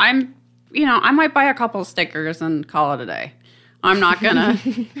planner. I might buy a couple stickers and call it a day. I'm not gonna,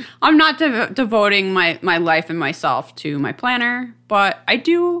 I'm not devoting my life and myself to my planner, but I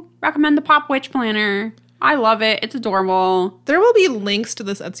do recommend the Pop Witch planner. I love it. It's adorable. There will be links to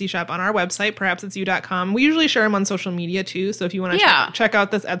this Etsy shop on our website, perhapsitsyou.com. We usually share them on social media too, so if you want to check out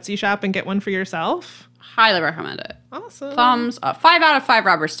this Etsy shop and get one for yourself. Highly recommend it. Awesome. Thumbs up. 5 out of 5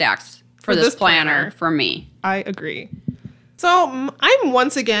 rubber stacks for this this planner planner. for me. I agree. So I'm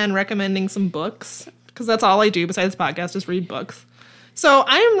once again recommending some books, because that's all I do besides podcast is read books. So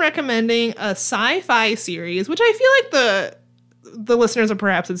I am recommending a sci-fi series, which I feel like the listeners of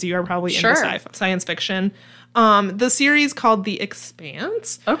Perhaps It's You are probably into science fiction. The series called The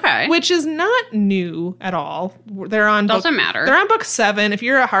Expanse. Okay. Which is not new at all. They're on Doesn't matter. They're on book 7. If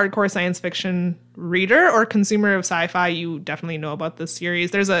you're a hardcore science fiction reader or consumer of sci-fi, you definitely know about this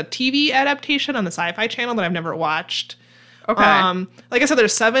series. There's a TV adaptation on the Sci-Fi Channel that I've never watched. Okay. Like I said,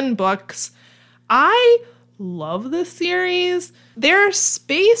 there's 7 books. I love this series. They're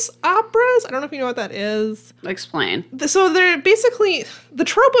space operas. I don't know if you know what that is. Explain. So they're basically, the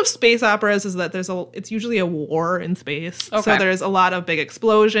trope of space operas is that it's usually a war in space. Okay. So there's a lot of big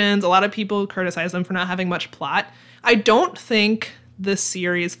explosions. A lot of people criticize them for not having much plot. I don't think this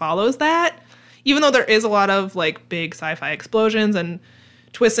series follows that. Even though there is a lot of like big sci-fi explosions and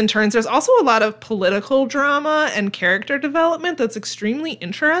twists and turns, there's also a lot of political drama and character development that's extremely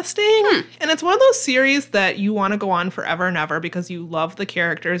interesting. And it's one of those series that you want to go on forever and ever because you love the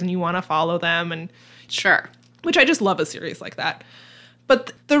characters and you want to follow them, and Sure. which I just love a series like that.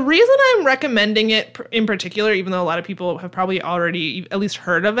 But the reason I'm recommending it in particular, even though a lot of people have probably already at least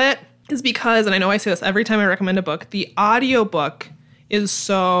heard of it, is because, and I know I say this every time I recommend a book, the audiobook is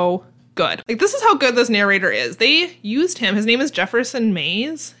so good. Like, this is how good this narrator is. They used him, his name is Jefferson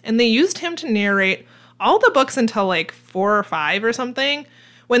Mays, and they used him to narrate all the books until like 4 or 5 or something,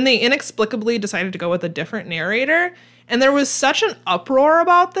 when they inexplicably decided to go with a different narrator. And there was such an uproar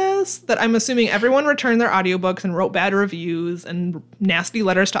about this that I'm assuming everyone returned their audiobooks and wrote bad reviews and nasty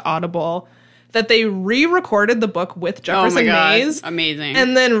letters to Audible, that they re-recorded the book with Jefferson Mays. Amazing.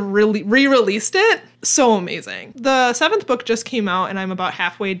 And then re-released it. So amazing. The 7th book just came out and I'm about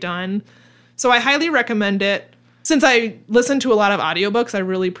halfway done. So I highly recommend it. Since I listen to a lot of audiobooks, I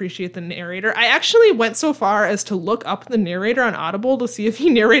really appreciate the narrator. I actually went so far as to look up the narrator on Audible to see if he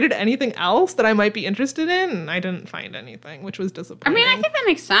narrated anything else that I might be interested in, and I didn't find anything, which was disappointing. I mean, I think that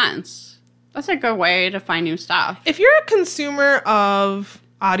makes sense. That's a good way to find new stuff. If you're a consumer of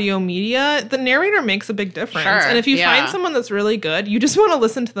audio media, the narrator makes a big difference. Sure, And if you yeah. find someone that's really good, you just want to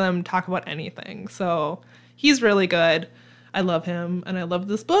listen to them talk about anything. So he's really good. I love him, and I love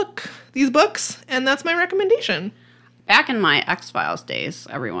these books, and that's my recommendation. Back in my X-Files days,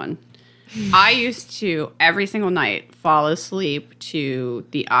 everyone, I used to, every single night, fall asleep to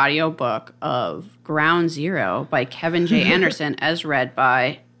the audiobook of Ground Zero by Kevin J. Anderson, as read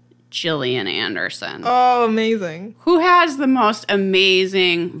by Gillian Anderson, Oh, amazing. who has the most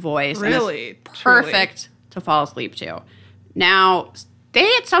amazing voice. Really, and is perfect to fall asleep to. Now, they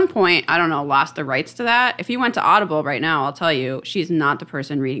at some point, I don't know, lost the rights to that. If you went to Audible right now, I'll tell you, she's not the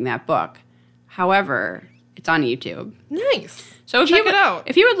person reading that book. However, it's on YouTube. Nice. So if Check you it out.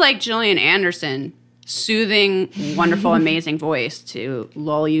 If you would like Gillian Anderson, soothing, wonderful, amazing voice to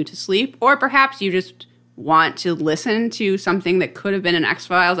lull you to sleep, or perhaps you just want to listen to something that could have been an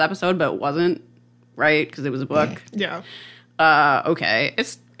X-Files episode but wasn't, right? Because it was a book. Yeah. Okay.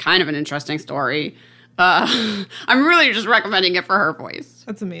 It's kind of an interesting story. I'm really just recommending it for her voice.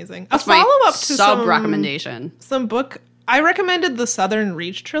 That's amazing. That's a follow-up my to sub-recommendation. some book. I recommended the Southern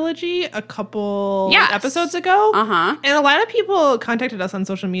Reach trilogy a couple Yes. episodes ago. Uh-huh. And a lot of people contacted us on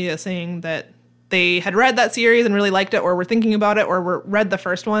social media saying that they had read that series and really liked it, or were thinking about it, or read the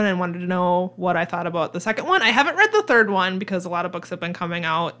first one and wanted to know what I thought about the second one. I haven't read the third one because a lot of books have been coming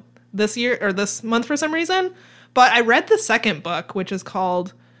out this year or this month for some reason. But I read the second book, which is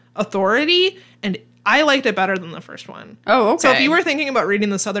called Authority, and I liked it better than the first one. Oh, okay. So if you were thinking about reading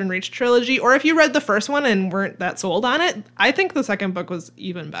the Southern Reach trilogy, or if you read the first one and weren't that sold on it, I think the second book was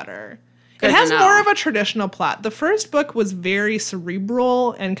even better. Good It to has know. more of a traditional plot. The first book was very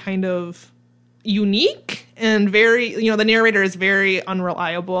cerebral and kind of unique and very, the narrator is very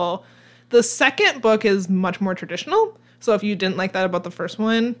unreliable. The second book is much more traditional. So if you didn't like that about the first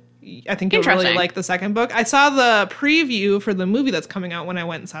one, I think you'll really Interesting. like the second book. I saw the preview for the movie that's coming out when I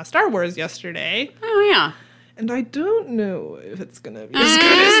went and saw Star Wars yesterday. Oh, yeah. And I don't know if it's going to be as good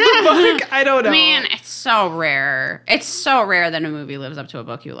as the book. I don't know. I mean, it's so rare. It's so rare that a movie lives up to a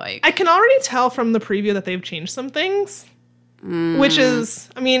book you like. I can already tell from the preview that they've changed some things. Which is,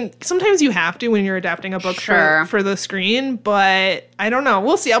 I mean, sometimes you have to when you're adapting a book Sure. for the screen, but I don't know.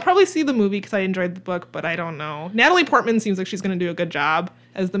 We'll see. I'll probably see the movie because I enjoyed the book, but I don't know. Natalie Portman seems like she's going to do a good job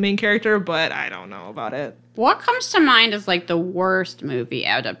as the main character, but I don't know about it. What comes to mind as like the worst movie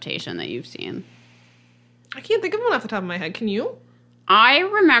adaptation that you've seen? I can't think of one off the top of my head. Can you? I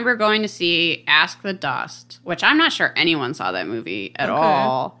remember going to see Ask the Dust, which I'm not sure anyone saw that movie at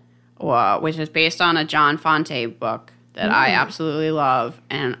all, which is based on a John Fonte book that I absolutely love.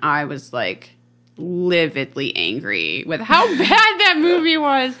 And I was like lividly angry with how bad that movie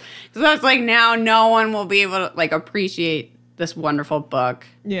was. So I was like, now no one will be able to like appreciate this wonderful book.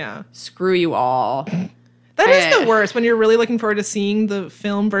 Yeah. Screw you all. That is the worst when you're really looking forward to seeing the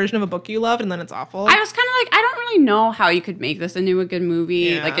film version of a book you loved and then it's awful. I was kind of like, I don't really know how you could make this into a good movie.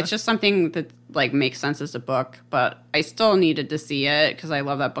 Yeah. Like, it's just something that, like, makes sense as a book. But I still needed to see it because I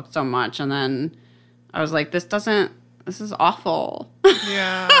love that book so much. And then I was like, this is awful.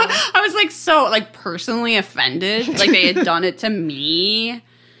 Yeah. I was, like, so, like, personally offended. Like, they had done it to me.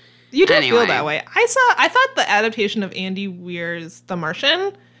 You do Anyway. feel that way. I thought the adaptation of Andy Weir's The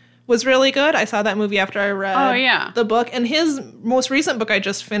Martian was really good. I saw that movie after I read the book. And his most recent book I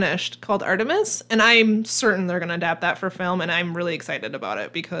just finished called Artemis. And I'm certain they're going to adapt that for film. And I'm really excited about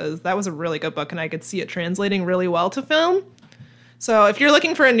it because that was a really good book and I could see it translating really well to film. So if you're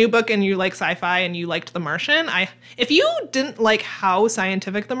looking for a new book and you like sci-fi and you liked The Martian, if you didn't like how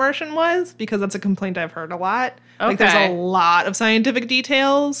scientific The Martian was, because that's a complaint I've heard a lot. Okay. Like there's a lot of scientific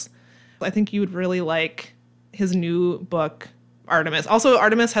details. I think you would really like his new book, Artemis. Also,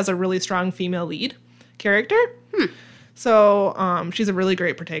 Artemis has a really strong female lead character. So she's a really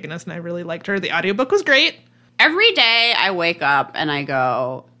great protagonist, and I really liked her. The audiobook was great. Every day I wake up and I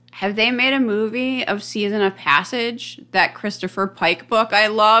go, have they made a movie of Season of Passage? That Christopher Pike book I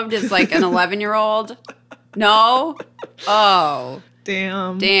loved is like an 11-year-old. No? Oh.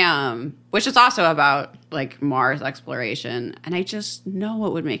 Damn. Which is also about like Mars exploration. And I just know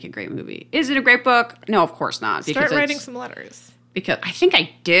it would make a great movie. Is it a great book? No, of course not. Start writing some letters. Because I think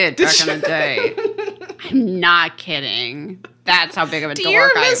I did back in the day. I'm not kidding. That's how big of a Dear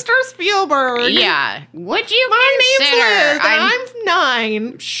dork I am. Mr. Spielberg. Yeah. Would you My name's consider? Liz, and I'm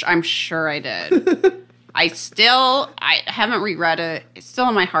 9. I'm sure I did. I haven't reread it. It's still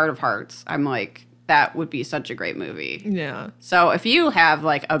in my heart of hearts. I'm like, that would be such a great movie. Yeah. So if you have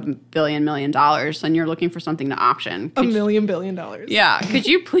like $1 million and you're looking for something to option. $1 billion. Yeah. Could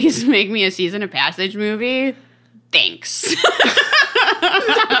you please make me a Season of Passage movie? Thanks.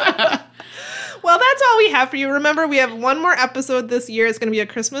 Well, that's all we have for you. Remember, we have one more episode this year. It's going to be a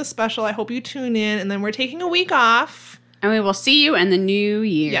Christmas special. I hope you tune in. And then we're taking a week off. And we will see you in the new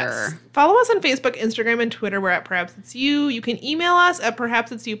year. Yes. Follow us on Facebook, Instagram, and Twitter. We're at Perhaps It's You. You can email us at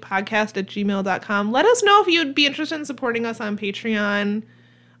perhapsitsyoupodcast@gmail.com. Let us know if you'd be interested in supporting us on Patreon.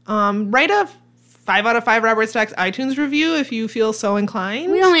 Write a 5 out of 5 Robert Stacks iTunes review if you feel so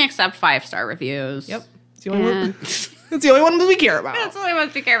inclined. We only accept 5-star reviews. Yep. It's the only one. It's the only one we care about. That's the only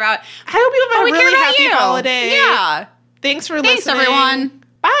ones we care about. I hope you have a we care really about happy you. holiday. Yeah. Thanks for Thanks, listening. everyone.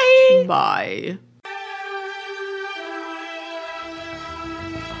 Bye. Bye.